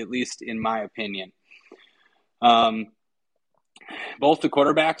 at least in my opinion. Both the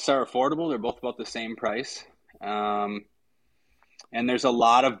quarterbacks are affordable. They're both about the same price. And there's a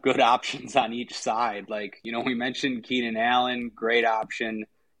lot of good options on each side. Like, we mentioned Keenan Allen, great option.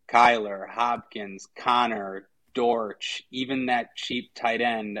 Kyler, Hopkins, Connor, Dortch, even that cheap tight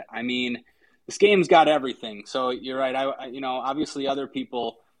end. I mean, this game's got everything. So you're right. Obviously other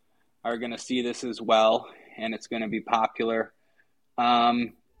people are going to see this as well, and it's going to be popular.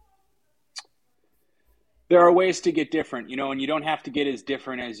 There are ways to get different, and you don't have to get as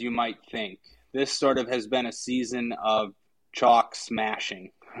different as you might think. This sort of has been a season of chalk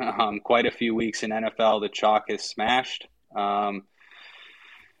smashing. Quite a few weeks in NFL, the chalk is smashed.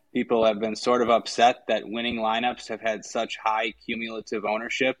 People have been sort of upset that winning lineups have had such high cumulative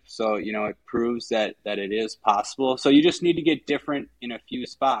ownership. So, it proves that it is possible. So you just need to get different in a few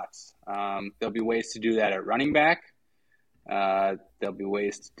spots. There'll be ways to do that at running back. There'll be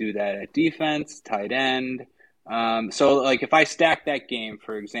ways to do that at defense, tight end. So like if I stack that game,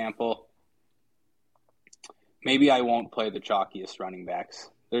 for example, maybe I won't play the chalkiest running backs.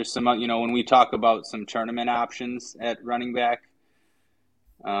 There's some, when we talk about some tournament options at running back,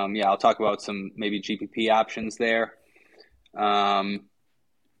 I'll talk about some maybe GPP options there. But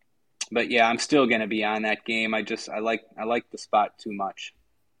yeah, I'm still going to be on that game. I like the spot too much.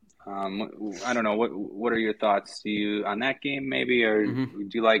 I don't know. What are your thoughts? Do you on that game maybe, or do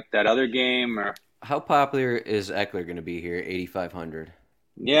you like that other game? Or how popular is Eckler going to be here? 8,500.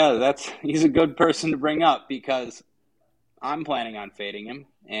 Yeah, he's a good person to bring up because I'm planning on fading him,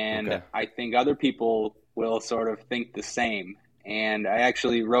 and I think other people will sort of think the same. And I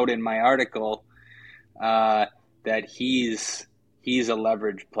actually wrote in my article that he's a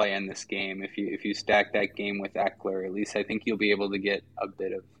leverage play in this game. If you stack that game with Eckler, at least I think you'll be able to get a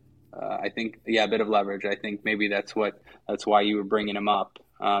bit of a bit of leverage. I think maybe that's why you were bringing him up.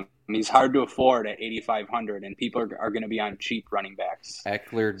 He's hard to afford at 8,500, and people are going to be on cheap running backs.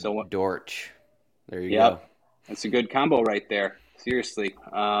 Eckler, Dortch. There you go. That's a good combo right there. Seriously.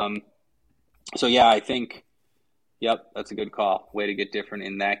 So yeah, I think. Yep, that's a good call. Way to get different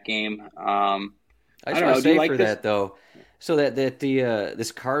in that game. I just want to say for that, though, so that the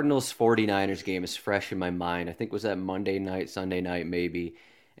this Cardinals 49ers game is fresh in my mind. I think it was that Monday night, Sunday night maybe.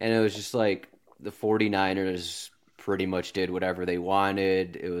 And it was just like the 49ers pretty much did whatever they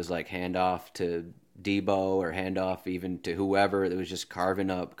wanted. It was like handoff to Debo or handoff even to whoever. It was just carving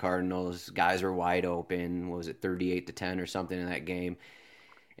up Cardinals. Guys were wide open. What was it, 38-10 or something in that game?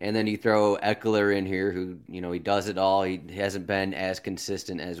 And then you throw Eckler in here, who, he does it all. He hasn't been as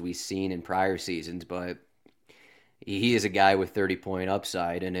consistent as we've seen in prior seasons, but he is a guy with 30-point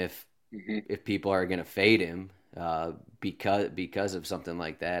upside. And if people are going to fade him because of something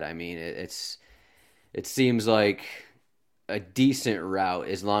like that, I mean, it seems like a decent route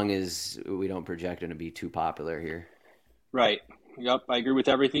as long as we don't project him to be too popular here. Right. Yep, I agree with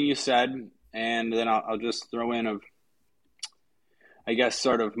everything you said. And then I'll just throw in I guess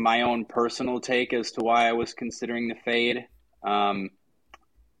sort of my own personal take as to why I was considering the fade. I'm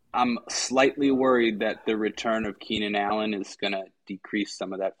slightly worried that the return of Keenan Allen is going to decrease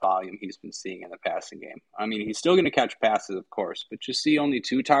some of that volume he's been seeing in the passing game. I mean, he's still going to catch passes, of course, but you see only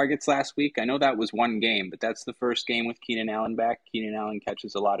 2 targets last week. I know that was one game, but that's the first game with Keenan Allen back. Keenan Allen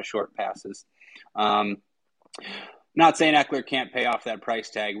catches a lot of short passes. Not saying Eckler can't pay off that price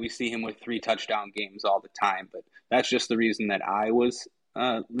tag. We see him with 3 touchdown games all the time, but that's just the reason that I was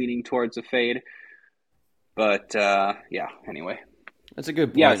leaning towards a fade. But, anyway. That's a good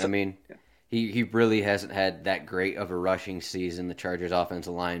point. Yeah, I mean, he really hasn't had that great of a rushing season. The Chargers'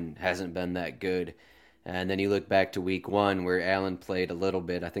 offensive line hasn't been that good. And then you look back to week 1 where Allen played a little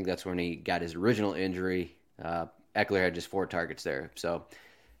bit. I think that's when he got his original injury. Eckler had just 4 targets there. So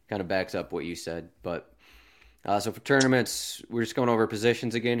kind of backs up what you said. But so for tournaments, we're just going over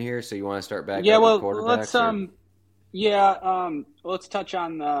positions again here. So you want to start back up with quarterbacks? Let's touch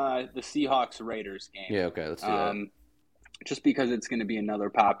on the Seahawks Raiders game. Yeah, okay, let's do that. Just because it's going to be another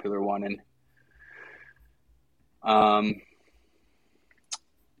popular one, and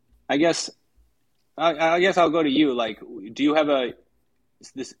I guess I'll go to you. Like, do you have the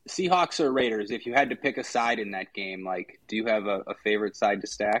Seahawks or Raiders? If you had to pick a side in that game, like, do you have a favorite side to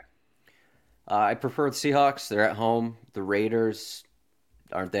stack? I prefer the Seahawks. They're at home. The Raiders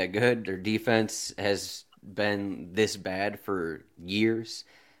aren't that good. Their defense has been this bad for years.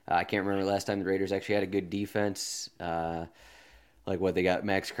 I can't remember the last time the Raiders actually had a good defense. They got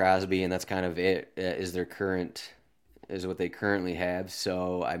Max Crosby, and that's kind of it. Is what they currently have.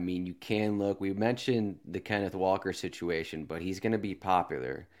 So I mean, you can look. We mentioned the Kenneth Walker situation, but he's going to be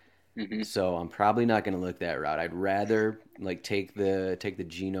popular. Mm-hmm. So I'm probably not going to look that route. I'd rather take the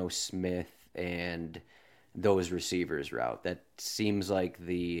Geno Smith and those receivers route. That seems like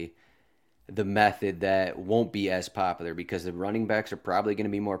the method that won't be as popular because the running backs are probably going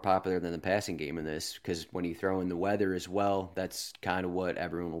to be more popular than the passing game in this, because when you throw in the weather as well, that's kind of what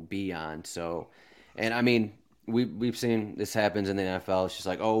everyone will be on. So, and I mean, we've seen this happens in the NFL. It's just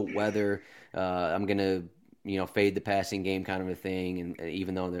like, oh, weather, I'm going to, fade the passing game kind of a thing. And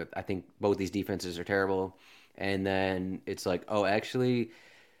even though I think both these defenses are terrible, and then it's like, oh, actually,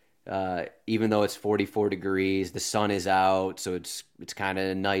 even though it's 44 degrees, the sun is out, so it's kind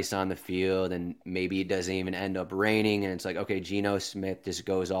of nice on the field, and maybe it doesn't even end up raining, and it's like, okay, Geno Smith just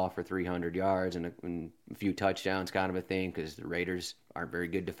goes off for 300 yards and a few touchdowns kind of a thing, because the Raiders aren't very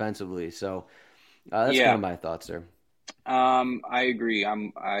good defensively. So that's kind of my thoughts there. I agree.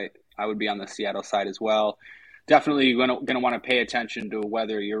 I would be on the Seattle side as well. Definitely going to want to pay attention to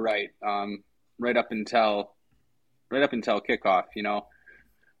weather. You're right. Right up until kickoff,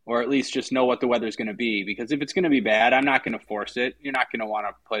 or at least just know what the weather's going to be. Because if it's going to be bad, I'm not going to force it. You're not going to want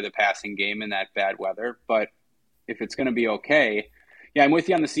to play the passing game in that bad weather. But if it's going to be okay, yeah, I'm with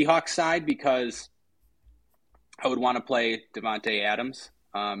you on the Seahawks side, because I would want to play Davante Adams.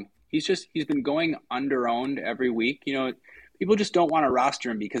 He's been going under-owned every week. People just don't want to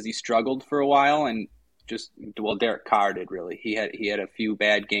roster him because he struggled for a while, and Derek Carr did really. He had a few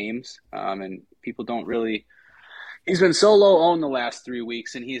bad games, and people don't really. He's been so low owned the last 3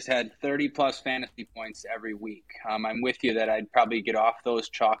 weeks, and he's had 30-plus fantasy points every week. I'm with you that I'd probably get off those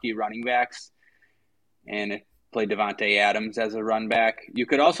chalky running backs and play Davante Adams as a run back. You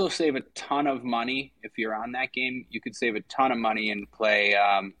could also save a ton of money if you're on that game. You could save a ton of money and play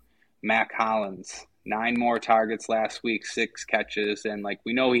Mac Hollins. 9 more targets last week, 6 catches, and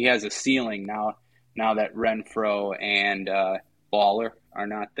we know he has a ceiling now that Renfro and Waller are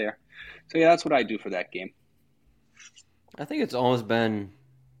not there. So yeah, that's what I do for that game. I think it's almost been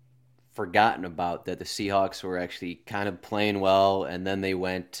forgotten about that the Seahawks were actually kind of playing well, and then they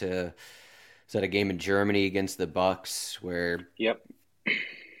went to a game in Germany against the Bucks where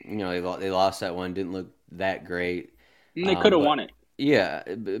they lost that one, didn't look that great. And they could have won it.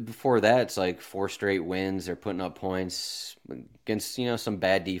 Yeah, before that, it's 4 straight wins. They're putting up points against some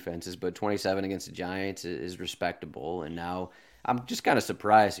bad defenses, but 27 against the Giants is respectable. And now I'm just kind of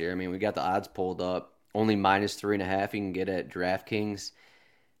surprised here. I mean, we got the odds pulled up. Only -3.5 you can get at DraftKings.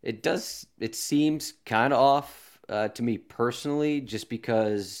 It seems kind of off to me personally, just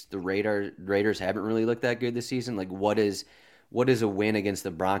because the Raiders haven't really looked that good this season. What does a win against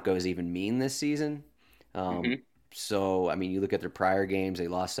the Broncos even mean this season? So, I mean, you look at their prior games, they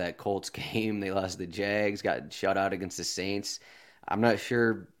lost that Colts game, they lost the Jags, got shut out against the Saints. I'm not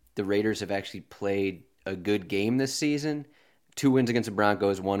sure the Raiders have actually played a good game this season. 2 wins against the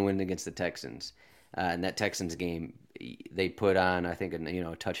Broncos, 1 win against the Texans. And that Texans game, they put on, I think,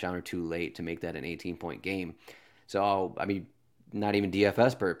 a touchdown or 2 late to make that an 18-point game. So, I mean, not even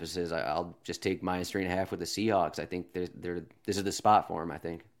DFS purposes, I'll just take -3.5 with the Seahawks. I think this is the spot for them, I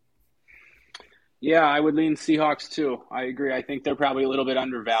think. Yeah, I would lean Seahawks too. I agree. I think they're probably a little bit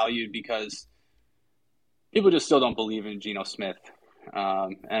undervalued because people just still don't believe in Geno Smith.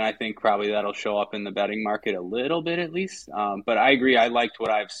 And I think probably that'll show up in the betting market a little bit at least. But I agree. I liked what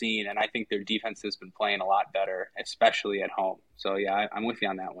I've seen, and I think their defense has been playing a lot better, especially at home. So, yeah, I'm with you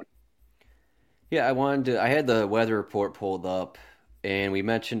on that one. Yeah, I had the weather report pulled up, and we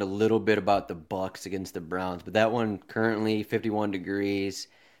mentioned a little bit about the Bucks against the Browns, but that one currently 51 degrees,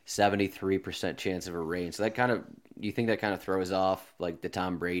 73% chance of a rain. So that kind of you think that kind of throws off like the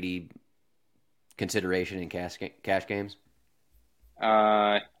Tom Brady consideration in cash games?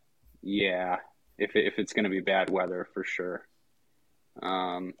 Yeah, if it's going to be bad weather for sure.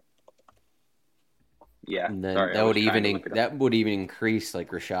 Yeah, And then sorry, that would even increase like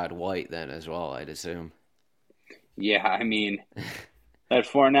Rashad White then as well, I'd assume. Yeah, I mean, that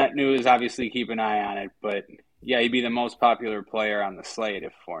Fournette news, obviously keep an eye on it, but yeah, he'd be the most popular player on the slate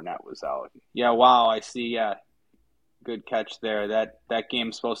if Fournette was out. Yeah, wow, I see. Yeah, good catch there. That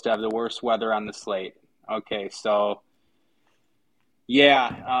game's supposed to have the worst weather on the slate. Okay, so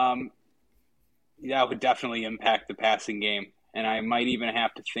yeah, that would definitely impact the passing game, and I might even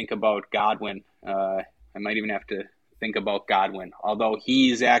have to think about Godwin. Although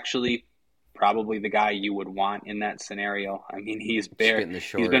he's actually probably the guy you would want in that scenario. I mean, he's been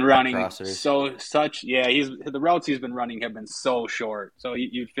running crossers. The routes he's been running have been so short. So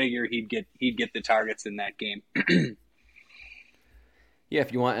you'd figure he'd get the targets in that game. Yeah,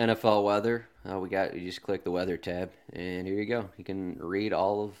 if you want NFL weather, you just click the weather tab, and here you go. You can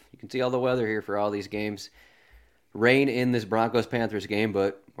see all the weather here for all these games. Rain in this Broncos-Panthers game,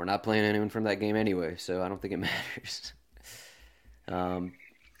 but we're not playing anyone from that game anyway, so I don't think it matters.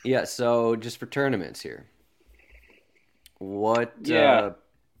 Yeah, so just for tournaments here.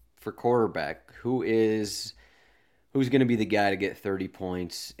 For quarterback, who's going to be the guy to get 30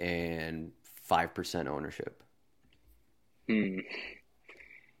 points and 5% ownership?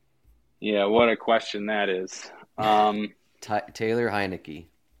 Yeah, what a question that is. Taylor Heinicke.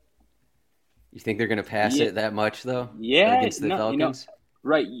 You think they're going to pass it that much, though? Yeah. Against the Falcons?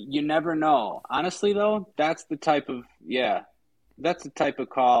 Right. You never know. Honestly, though, that's the type of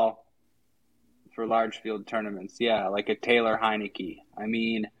call for large field tournaments. Yeah, like a Taylor Heinicke. I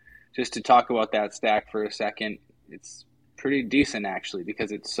mean, just to talk about that stack for a second, it's pretty decent, actually,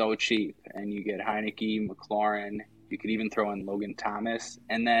 because it's so cheap. And you get Heinicke, McLaurin. You could even throw in Logan Thomas.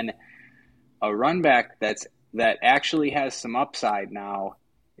 And then a run back that actually has some upside now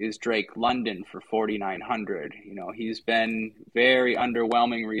is Drake London for 4,900. You know, he's been very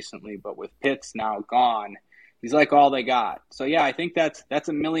underwhelming recently, but with Pitts now gone, he's like all they got. So yeah, I think that's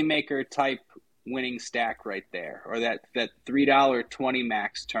a Millie Maker type winning stack right there, or that $3.20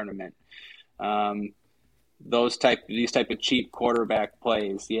 max tournament. These type of cheap quarterback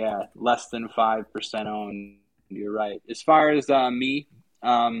plays, yeah, less than 5% owned. You're right. As far as me,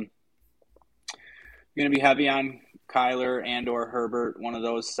 I'm going to be heavy on Kyler and or Herbert, one of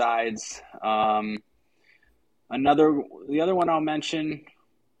those sides. The other one I'll mention.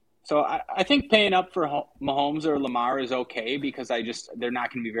 So I think paying up for Mahomes or Lamar is okay because they're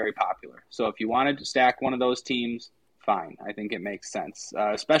not going to be very popular. So if you wanted to stack one of those teams, fine. I think it makes sense,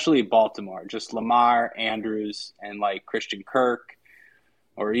 especially Baltimore. Just Lamar, Andrews, and like Christian Kirk.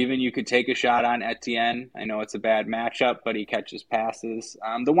 Or even you could take a shot on Etienne. I know it's a bad matchup, but he catches passes.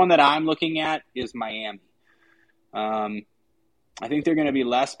 The one that I'm looking at is Miami. I think they're going to be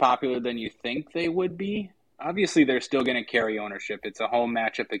less popular than you think they would be. Obviously, they're still going to carry ownership. It's a home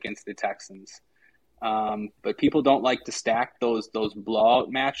matchup against the Texans. But people don't like to stack those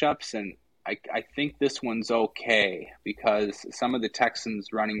blowout matchups, and I think this one's okay because some of the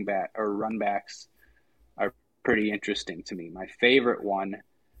Texans run backs are pretty interesting to me. My favorite one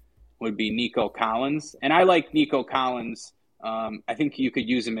would be Nico Collins, and I like Nico Collins. I think you could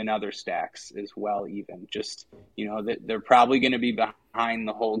use him in other stacks as well, even. Just, they're probably going to be behind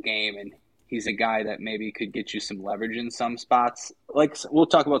the whole game, and he's a guy that maybe could get you some leverage in some spots. Like, we'll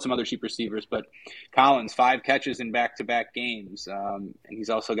talk about some other cheap receivers, but Collins, 5 catches in back-to-back games, and he's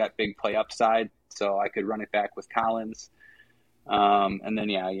also got big play upside, so I could run it back with Collins. And then,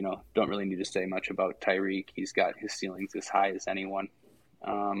 don't really need to say much about Tyreek. He's got his ceilings as high as anyone.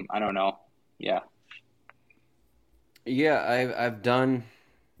 I don't know. Yeah. Yeah, I've done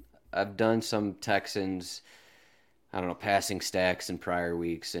some Texans, I don't know, passing stacks in prior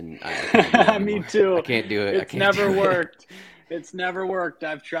weeks, and I can't do it me too. I can't do it. It's never worked. It's never worked.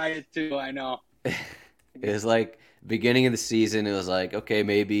 I've tried it too. I know. It was like beginning of the season. It was like, okay,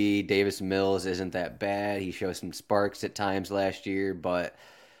 maybe Davis Mills isn't that bad. He showed some sparks at times last year, but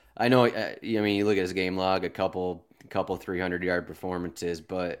I know. You look at his game log, a couple 300-yard performances,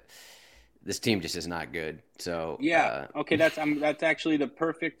 but this team just is not good. So yeah, okay, that's actually the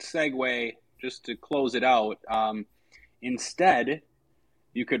perfect segue just to close it out. Instead,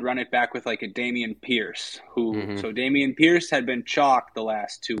 you could run it back with like a Dameon Pierce, so Dameon Pierce had been chalked the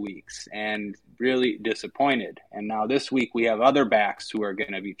last 2 weeks and really disappointed. And now this week we have other backs who are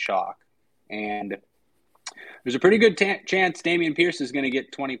going to be chalk. And there's a pretty good chance Dameon Pierce is going to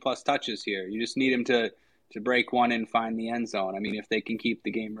get 20-plus touches here. You just need him to break one and find the end zone. I mean, if they can keep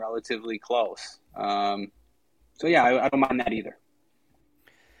the game relatively close. So yeah, I don't mind that either.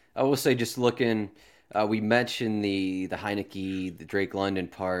 I will say, just looking, we mentioned the Heineke, the Drake London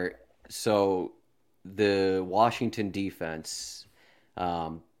part. So the Washington defense,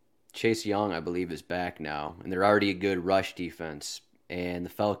 Chase Young, I believe, is back now, and they're already a good rush defense. And the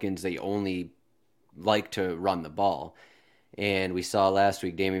Falcons, they only like to run the ball. And we saw last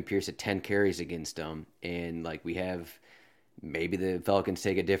week Dameon Pierce had 10 carries against them. And like we have, maybe the Falcons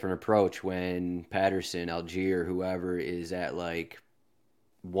take a different approach when Patterson, Algier, whoever is at like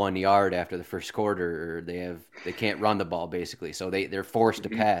 1 yard after the first quarter, or they can't run the ball basically, so they're forced to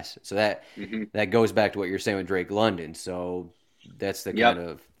pass. So that goes back to what you're saying with Drake London. So that's the kind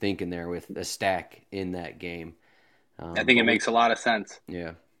of thinking there with a stack in that game. I think it makes a lot of sense.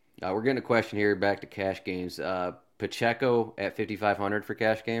 Yeah, we're getting a question here back to cash games. Pacheco at 5,500 for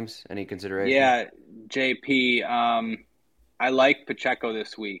cash games. Any consideration? Yeah, JP. I like Pacheco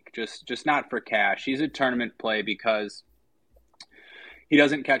this week. Just not for cash. He's a tournament play because he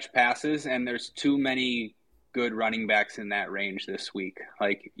doesn't catch passes, and there's too many good running backs in that range this week.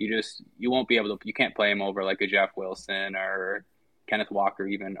 Like you won't be able to. You can't play him over like a Jeff Wilson or Kenneth Walker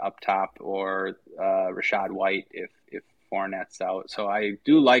even up top, or Rachaad White if Fournette's out. So I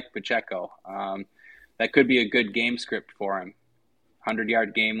do like Pacheco. That could be a good game script for him.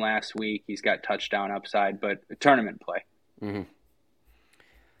 100-yard game last week. He's got touchdown upside, but a tournament play.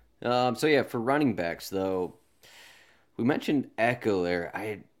 Mm-hmm. So yeah, for running backs though. We mentioned Eckler.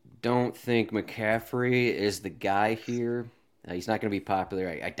 I don't think McCaffrey is the guy here. He's not going to be popular.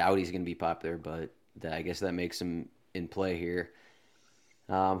 I doubt he's going to be popular, but I guess that makes him in play here.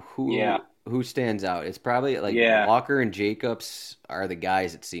 Who stands out? It's probably like Walker and Jacobs are the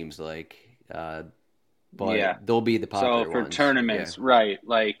guys, it seems like. But they'll be the popular ones. So for tournaments, right.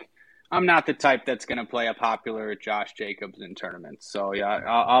 Like, I'm not the type that's going to play a popular Josh Jacobs in tournaments. So, yeah,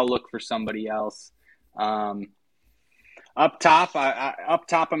 I'll look for somebody else. Up top,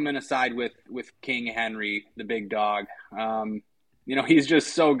 I'm going to side with King Henry, the big dog. He's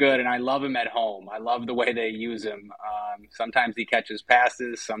just so good, and I love him at home. I love the way they use him. Sometimes he catches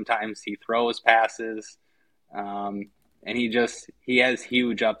passes, sometimes he throws passes, and he has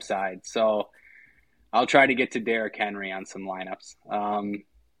huge upside. So I'll try to get to Derrick Henry on some lineups.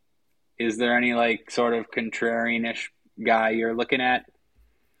 Is there any like sort of contrarian-ish guy you're looking at?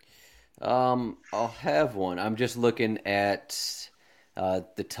 I'll have one. I'm just looking at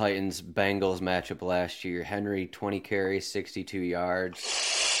the Titans-Bengals matchup last year. Henry, 20 carries, 62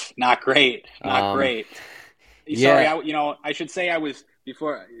 yards. Not great. Not great. Sorry, I should say I was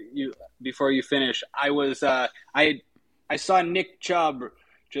before you finish. I saw Nick Chubb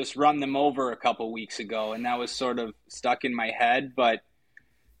just run them over a couple weeks ago, and that was sort of stuck in my head. But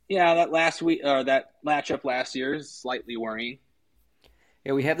yeah, that matchup last year is slightly worrying.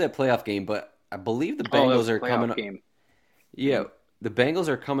 Yeah, we have that playoff game, but I believe the Bengals are coming up. Yeah, the Bengals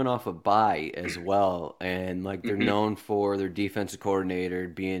are coming off a bye as well, and like they're known for their defensive coordinator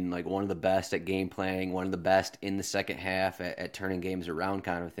being like one of the best at game planning, one of the best in the second half at turning games around,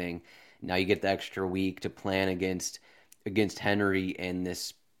 kind of thing. Now you get the extra week to plan against Henry and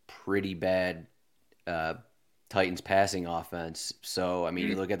this pretty bad Titans passing offense. So I mean,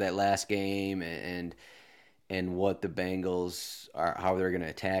 you look at that last game and what the Bengals are, how they're going to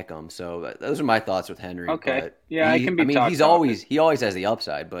attack them. So those are my thoughts with Henry. Okay. But yeah, he always has the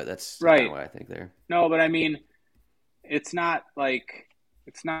upside, but that's right. Kind of what I think there. No, but I mean, it's not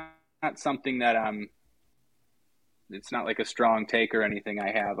something that it's not like a strong take or anything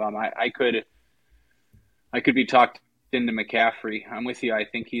I have. I could be talked into McCaffrey. I'm with you. I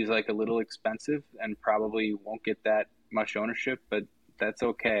think he's like a little expensive and probably won't get that much ownership, but that's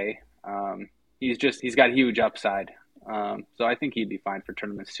okay. He's got huge upside. So I think he'd be fine for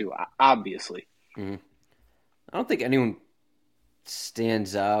tournaments too, obviously. Mm-hmm. I don't think anyone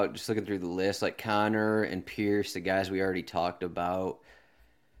stands out just looking through the list, like Connor and Pierce, the guys we already talked about.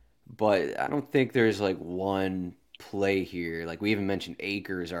 But I don't think there's like one play here. Like we even mentioned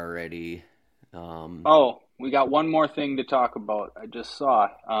Akers already. We got one more thing to talk about. I just saw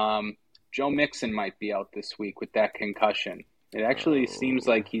Joe Mixon might be out this week with that concussion. It actually seems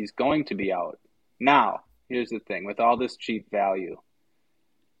like he's going to be out. Now, here's the thing. With all this cheap value,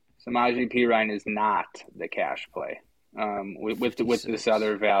 Samaje Perine is not the cash play with this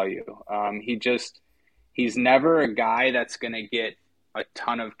other value. He's never a guy that's going to get a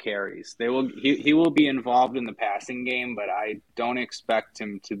ton of carries. He will be involved in the passing game, but I don't expect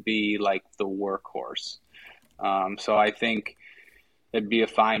him to be like the workhorse. So I think it'd be a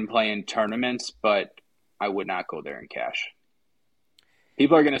fine play in tournaments, but I would not go there in cash.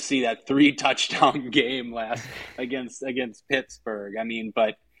 People are going to see that 3-touchdown game against Pittsburgh. I mean,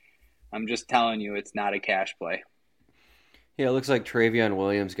 but I'm just telling you, it's not a cash play. Yeah, it looks like Travion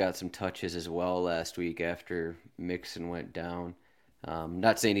Williams got some touches as well last week after Mixon went down.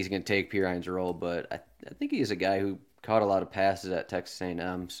 Not saying he's going to take Perine's role, but I think he's a guy who caught a lot of passes at Texas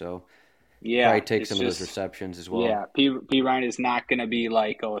A&M, so Yeah, probably take it's some of those just receptions as well. yeah. P Ryan is not going to be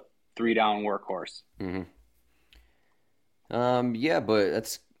like a 3 down workhorse. hmm Yeah,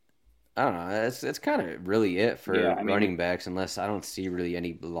 but I don't know. That's kind of really it for Yeah, I mean, running backs, unless I don't see really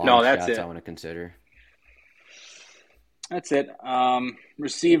any long no, that's shots I it. want to consider. That's it.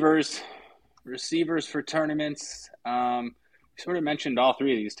 Receivers for tournaments. We sort of mentioned all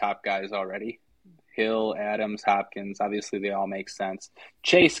three of these top guys already. Hill, Adams, Hopkins. Obviously, they all make sense.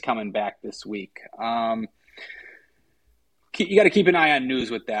 Chase coming back this week. You got to keep an eye on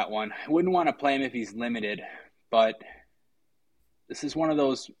news with that one. I wouldn't want to play him if he's limited, but this is one of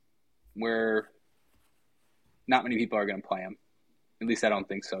those where not many people are going to play him. At least I don't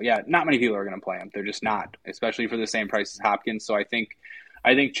think so. Yeah, not many people are going to play him. They're just not, especially for the same price as Hopkins. So I think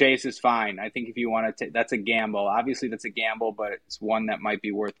Chase is fine. I think if you want to take, that's a gamble. Obviously, that's a gamble, but it's one that might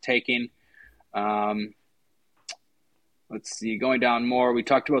be worth taking. Let's see, going down more. We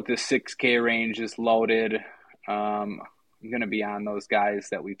talked about this 6K range is loaded. I'm going to be on those guys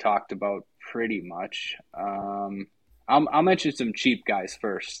that we talked about pretty much. I'll mention some cheap guys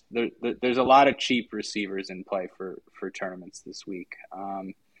first. There's a lot of cheap receivers in play for tournaments this week.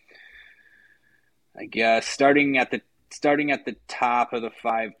 I guess starting at the top of the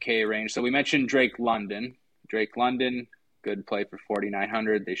 5K range. So we mentioned Drake London. Good play for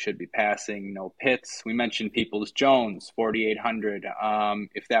 4,900. They should be passing. No Pitts. We mentioned Peoples-Jones, 4,800.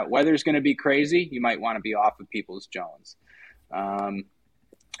 If that weather's going to be crazy, you might want to be off of Peoples-Jones.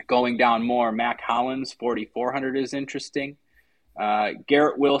 Going down more, Mac Hollins, 4,400 is interesting.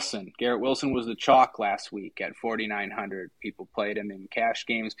 Garrett Wilson. Garrett Wilson was the chalk last week at 4,900. People played him in cash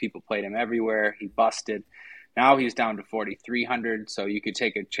games. People played him everywhere. He busted. Now he's down to 4,300, so you could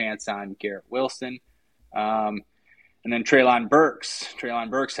take a chance on Garrett Wilson. And then Treylon Burks. Treylon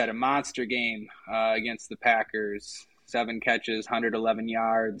Burks had a monster game against the Packers. 7 catches, 111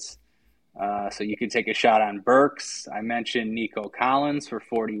 yards. So you could take a shot on Burks. I mentioned Nico Collins for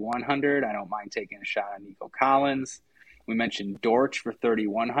 4,100. I don't mind taking a shot on Nico Collins. We mentioned Dortch for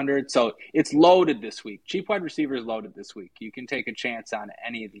 3,100. So it's loaded this week. Cheap wide receiver is loaded this week. You can take a chance on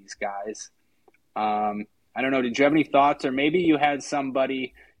any of these guys. I don't know. Did you have any thoughts? Or maybe you had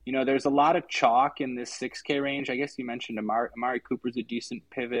somebody, there's a lot of chalk in this 6K range. I guess you mentioned Amari Cooper's a decent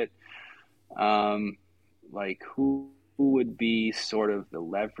pivot. Who would be sort of the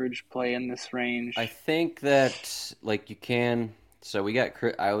leverage play in this range? I think that you can. So we got.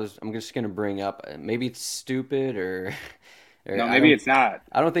 I'm just gonna bring up. Maybe it's stupid or no, maybe it's not.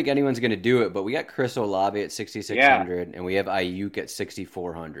 I don't think anyone's gonna do it. But we got Chris Olave at 6,600, and we have Ayuk at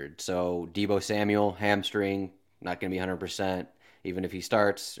 6,400. So Deebo Samuel hamstring, not gonna be 100%, even if he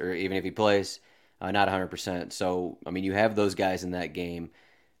starts or even if he plays, not 100%. So you have those guys in that game.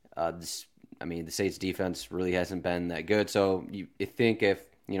 The Saints defense really hasn't been that good. So you think if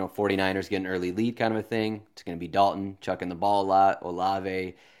 49ers get an early lead kind of a thing, it's going to be Dalton chucking the ball a lot.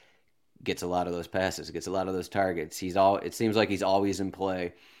 Olave gets a lot of those passes, gets a lot of those targets. It seems like he's always in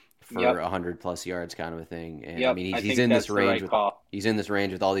play for 100+ yards kind of a thing. And he's in this range. He's in this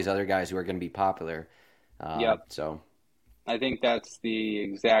range with all these other guys who are going to be popular. So I think that's the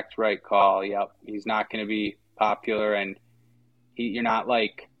exact right call. Yep, he's not going to be popular, and you're not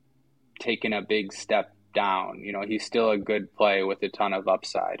taking a big step down. He's still a good play with a ton of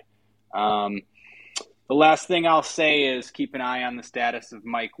upside. The last thing I'll say is keep an eye on the status of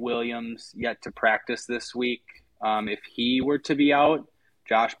Mike Williams, yet to practice this week. If he were to be out,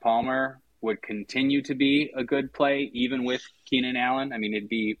 Josh Palmer would continue to be a good play, even with Keenan Allen. It'd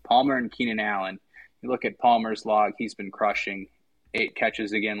be Palmer and Keenan Allen. You look at Palmer's log, he's been crushing. 8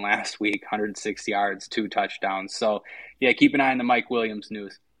 catches again last week, 106 yards, 2 touchdowns. So, yeah, keep an eye on the Mike Williams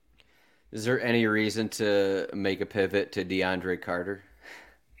news. Is there any reason to make a pivot to DeAndre Carter?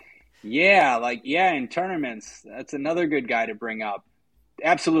 Yeah, in tournaments, that's another good guy to bring up.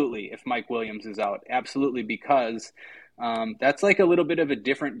 Absolutely, if Mike Williams is out. Absolutely, because that's a little bit of a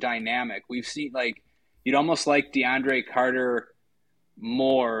different dynamic. We've seen, you'd almost like DeAndre Carter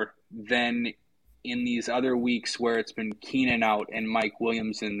more than in these other weeks where it's been Keenan out and Mike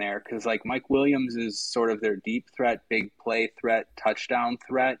Williams in there, because Mike Williams is sort of their deep threat, big play threat, touchdown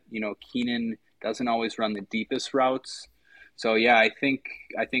threat. Keenan doesn't always run the deepest routes. So yeah, I think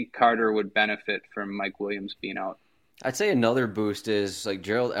Carter would benefit from Mike Williams being out. I'd say another boost is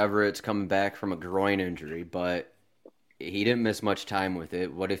Gerald Everett's coming back from a groin injury, but he didn't miss much time with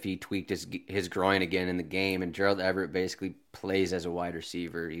it. What if he tweaked his groin again in the game, and Gerald Everett basically plays as a wide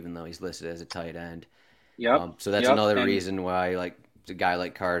receiver, even though he's listed as a tight end? Yep. So that's Yep. another And reason why like a guy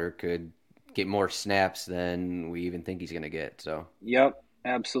like Carter could get more snaps than we even think he's going to get. So, yep,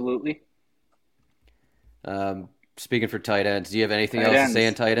 absolutely. speaking for tight ends, do you have anything Tight else to say on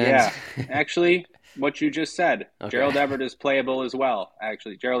ends. tight ends? Yeah. Actually, what you just said, Okay. Gerald Everett is playable as well.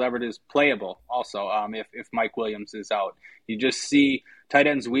 Actually, Gerald Everett is playable also. If Mike Williams is out, you just see tight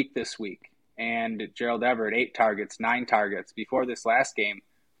ends weak this week, and Gerald Everett 8 targets, 9 targets before this last game,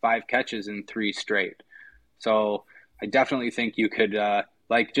 5 catches in 3 straight. So I definitely think you could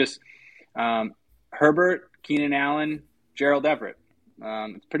Herbert, Keenan Allen, Gerald Everett.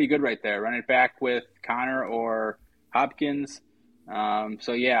 It's pretty good right there. Run it back with Connor or Hopkins.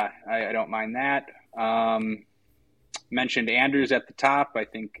 So yeah, I don't mind that. Mentioned Andrews at the top. I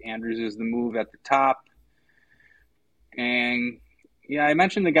think Andrews is the move at the top. And yeah, I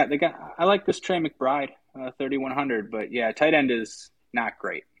mentioned the guy. I like this Trey McBride, 3,100. But yeah, tight end is not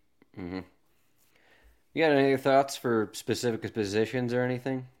great. Mm-hmm. You got any thoughts for specific positions or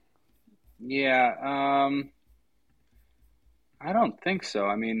anything? Yeah, I don't think so.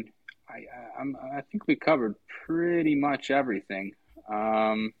 I mean, I think we covered pretty much everything.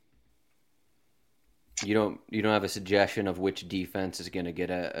 You don't have a suggestion of which defense is going to get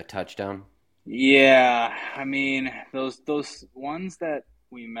a touchdown? Yeah, I mean those ones that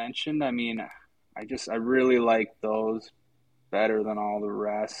we mentioned. I mean, I really like those better than all the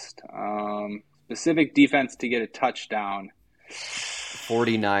rest. Specific defense to get a touchdown.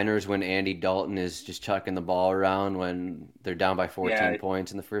 49ers when Andy Dalton is just chucking the ball around when they're down by 14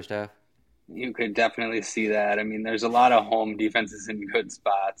 points in the first half. You could definitely see that. I mean, there's a lot of home defenses in good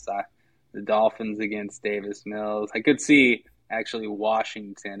spots. The Dolphins against Davis Mills. I could see actually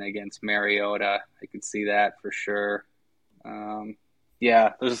Washington against Mariota. I could see that for sure.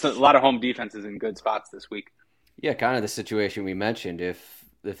 Yeah, there's a lot of home defenses in good spots this week. Yeah, kind of the situation we mentioned. If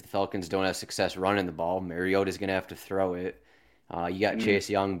the Falcons don't have success running the ball, Mariota's going to have to throw it. You got Chase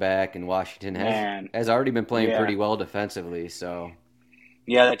Young back, and Washington has already been playing pretty well defensively. So,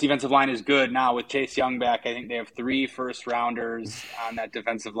 yeah, that defensive line is good now with Chase Young back. I think they have 3 first-rounders on that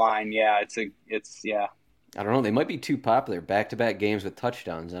defensive line. Yeah, it's. I don't know. They might be too popular. Back-to-back games with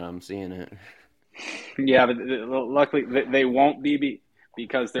touchdowns, and I'm seeing it. Yeah, but luckily they won't be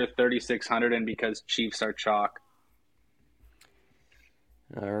because they're 3,600 and because Chiefs are chalk.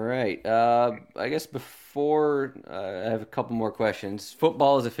 All right. I guess before I have a couple more questions.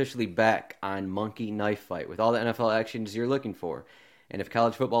 Football is officially back on Monkey Knife Fight with all the NFL actions you're looking for. And if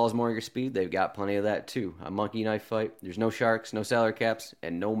college football is more your speed, they've got plenty of that too. On Monkey Knife Fight, there's no sharks, no salary caps,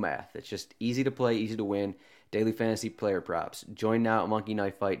 and no math. It's just easy to play, easy to win. Daily fantasy player props. Join now at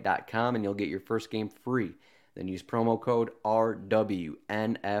monkeyknifefight.com and you'll get your first game free. Then use promo code RWNFL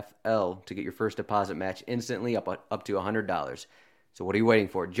to get your first deposit match instantly up to $100. So what are you waiting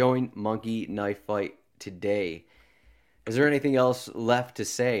for? Join Monkey Knife Fight today. Is there anything else left to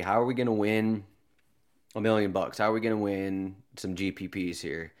say? How are we going to win $1 million? How are we going to win some GPPs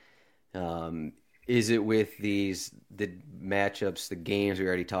here? Is it with the matchups, the games we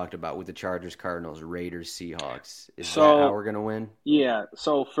already talked about with the Chargers, Cardinals, Raiders, Seahawks? Is that how we're going to win? Yeah.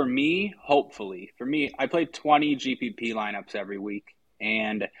 So for me, hopefully, I play 20 GPP lineups every week,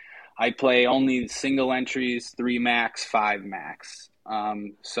 and I play only single entries, 3 max, 5 max.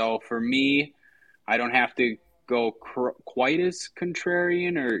 So for me, I don't have to go quite as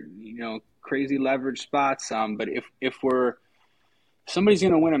contrarian or crazy leverage spots. But if somebody's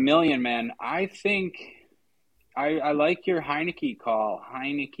going to win $1 million, man, I think I like your Heineke call.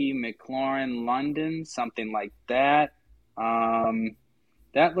 Heineke, McLaurin, London, something like that.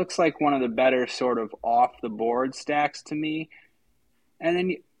 That looks like one of the better sort of off the board stacks to me. And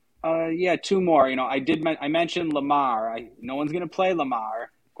then 2 more. I mentioned Lamar. No one's going to play Lamar,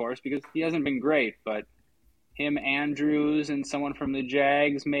 of course, because he hasn't been great. But him, Andrews, and someone from the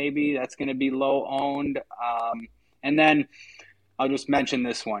Jags, maybe that's going to be low owned. And then I'll just mention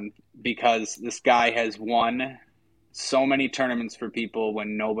this one because this guy has won so many tournaments for people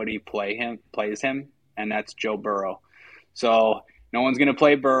when nobody plays him, and that's Joe Burrow. So no one's going to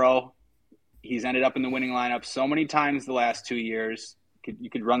play Burrow. He's ended up in the winning lineup so many times the last 2 years.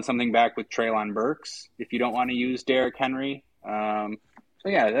 You could run something back with Treylon Burks if you don't want to use Derrick Henry. I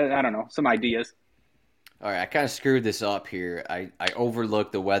don't know, some ideas. All right, I kind of screwed this up here. I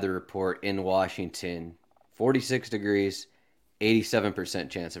overlooked the weather report in Washington. 46 degrees, 87%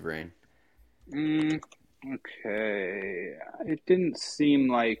 chance of rain. Okay. It didn't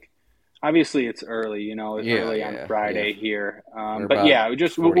seem like – obviously it's early, early on Friday here. But yeah,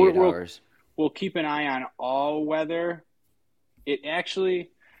 we'll keep an eye on all weather. It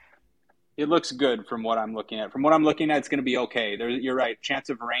looks good from what I'm looking at. From what I'm looking at, it's going to be okay. You're right, chance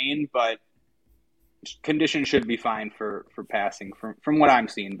of rain, but conditions should be fine for passing from what I'm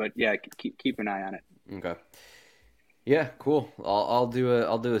seeing. But yeah, keep an eye on it. Okay. Yeah, cool. I'll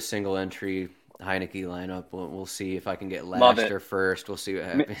do a single entry Heineke lineup. We'll see if I can get Laster first. We'll see what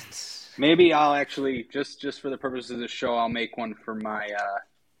happens. Maybe I'll actually just for the purposes of the show, I'll make one for my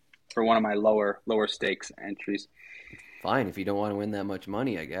for one of my lower stakes entries. Fine, if you don't want to win that much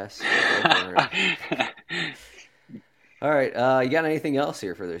money, I guess. All right, you got anything else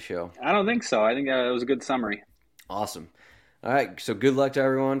here for this show? I don't think so. I think it was a good summary. Awesome. All right, so good luck to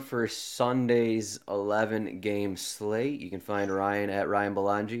everyone for Sunday's 11-game slate. You can find Ryan at Ryan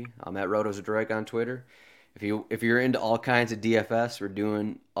Belangi. I'm at RotosDroik on Twitter. If you're into all kinds of DFS, we're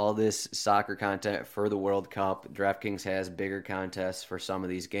doing all this soccer content for the World Cup. DraftKings has bigger contests for some of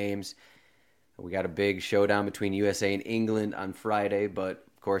these games. We got a big showdown between USA and England on Friday, but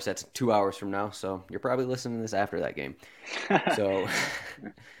of course that's 2 hours from now, so you're probably listening to this after that game.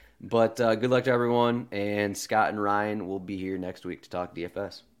 But good luck to everyone, and Scott and Ryan will be here next week to talk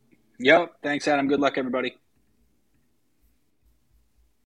DFS. Yep. Thanks, Adam. Good luck, everybody.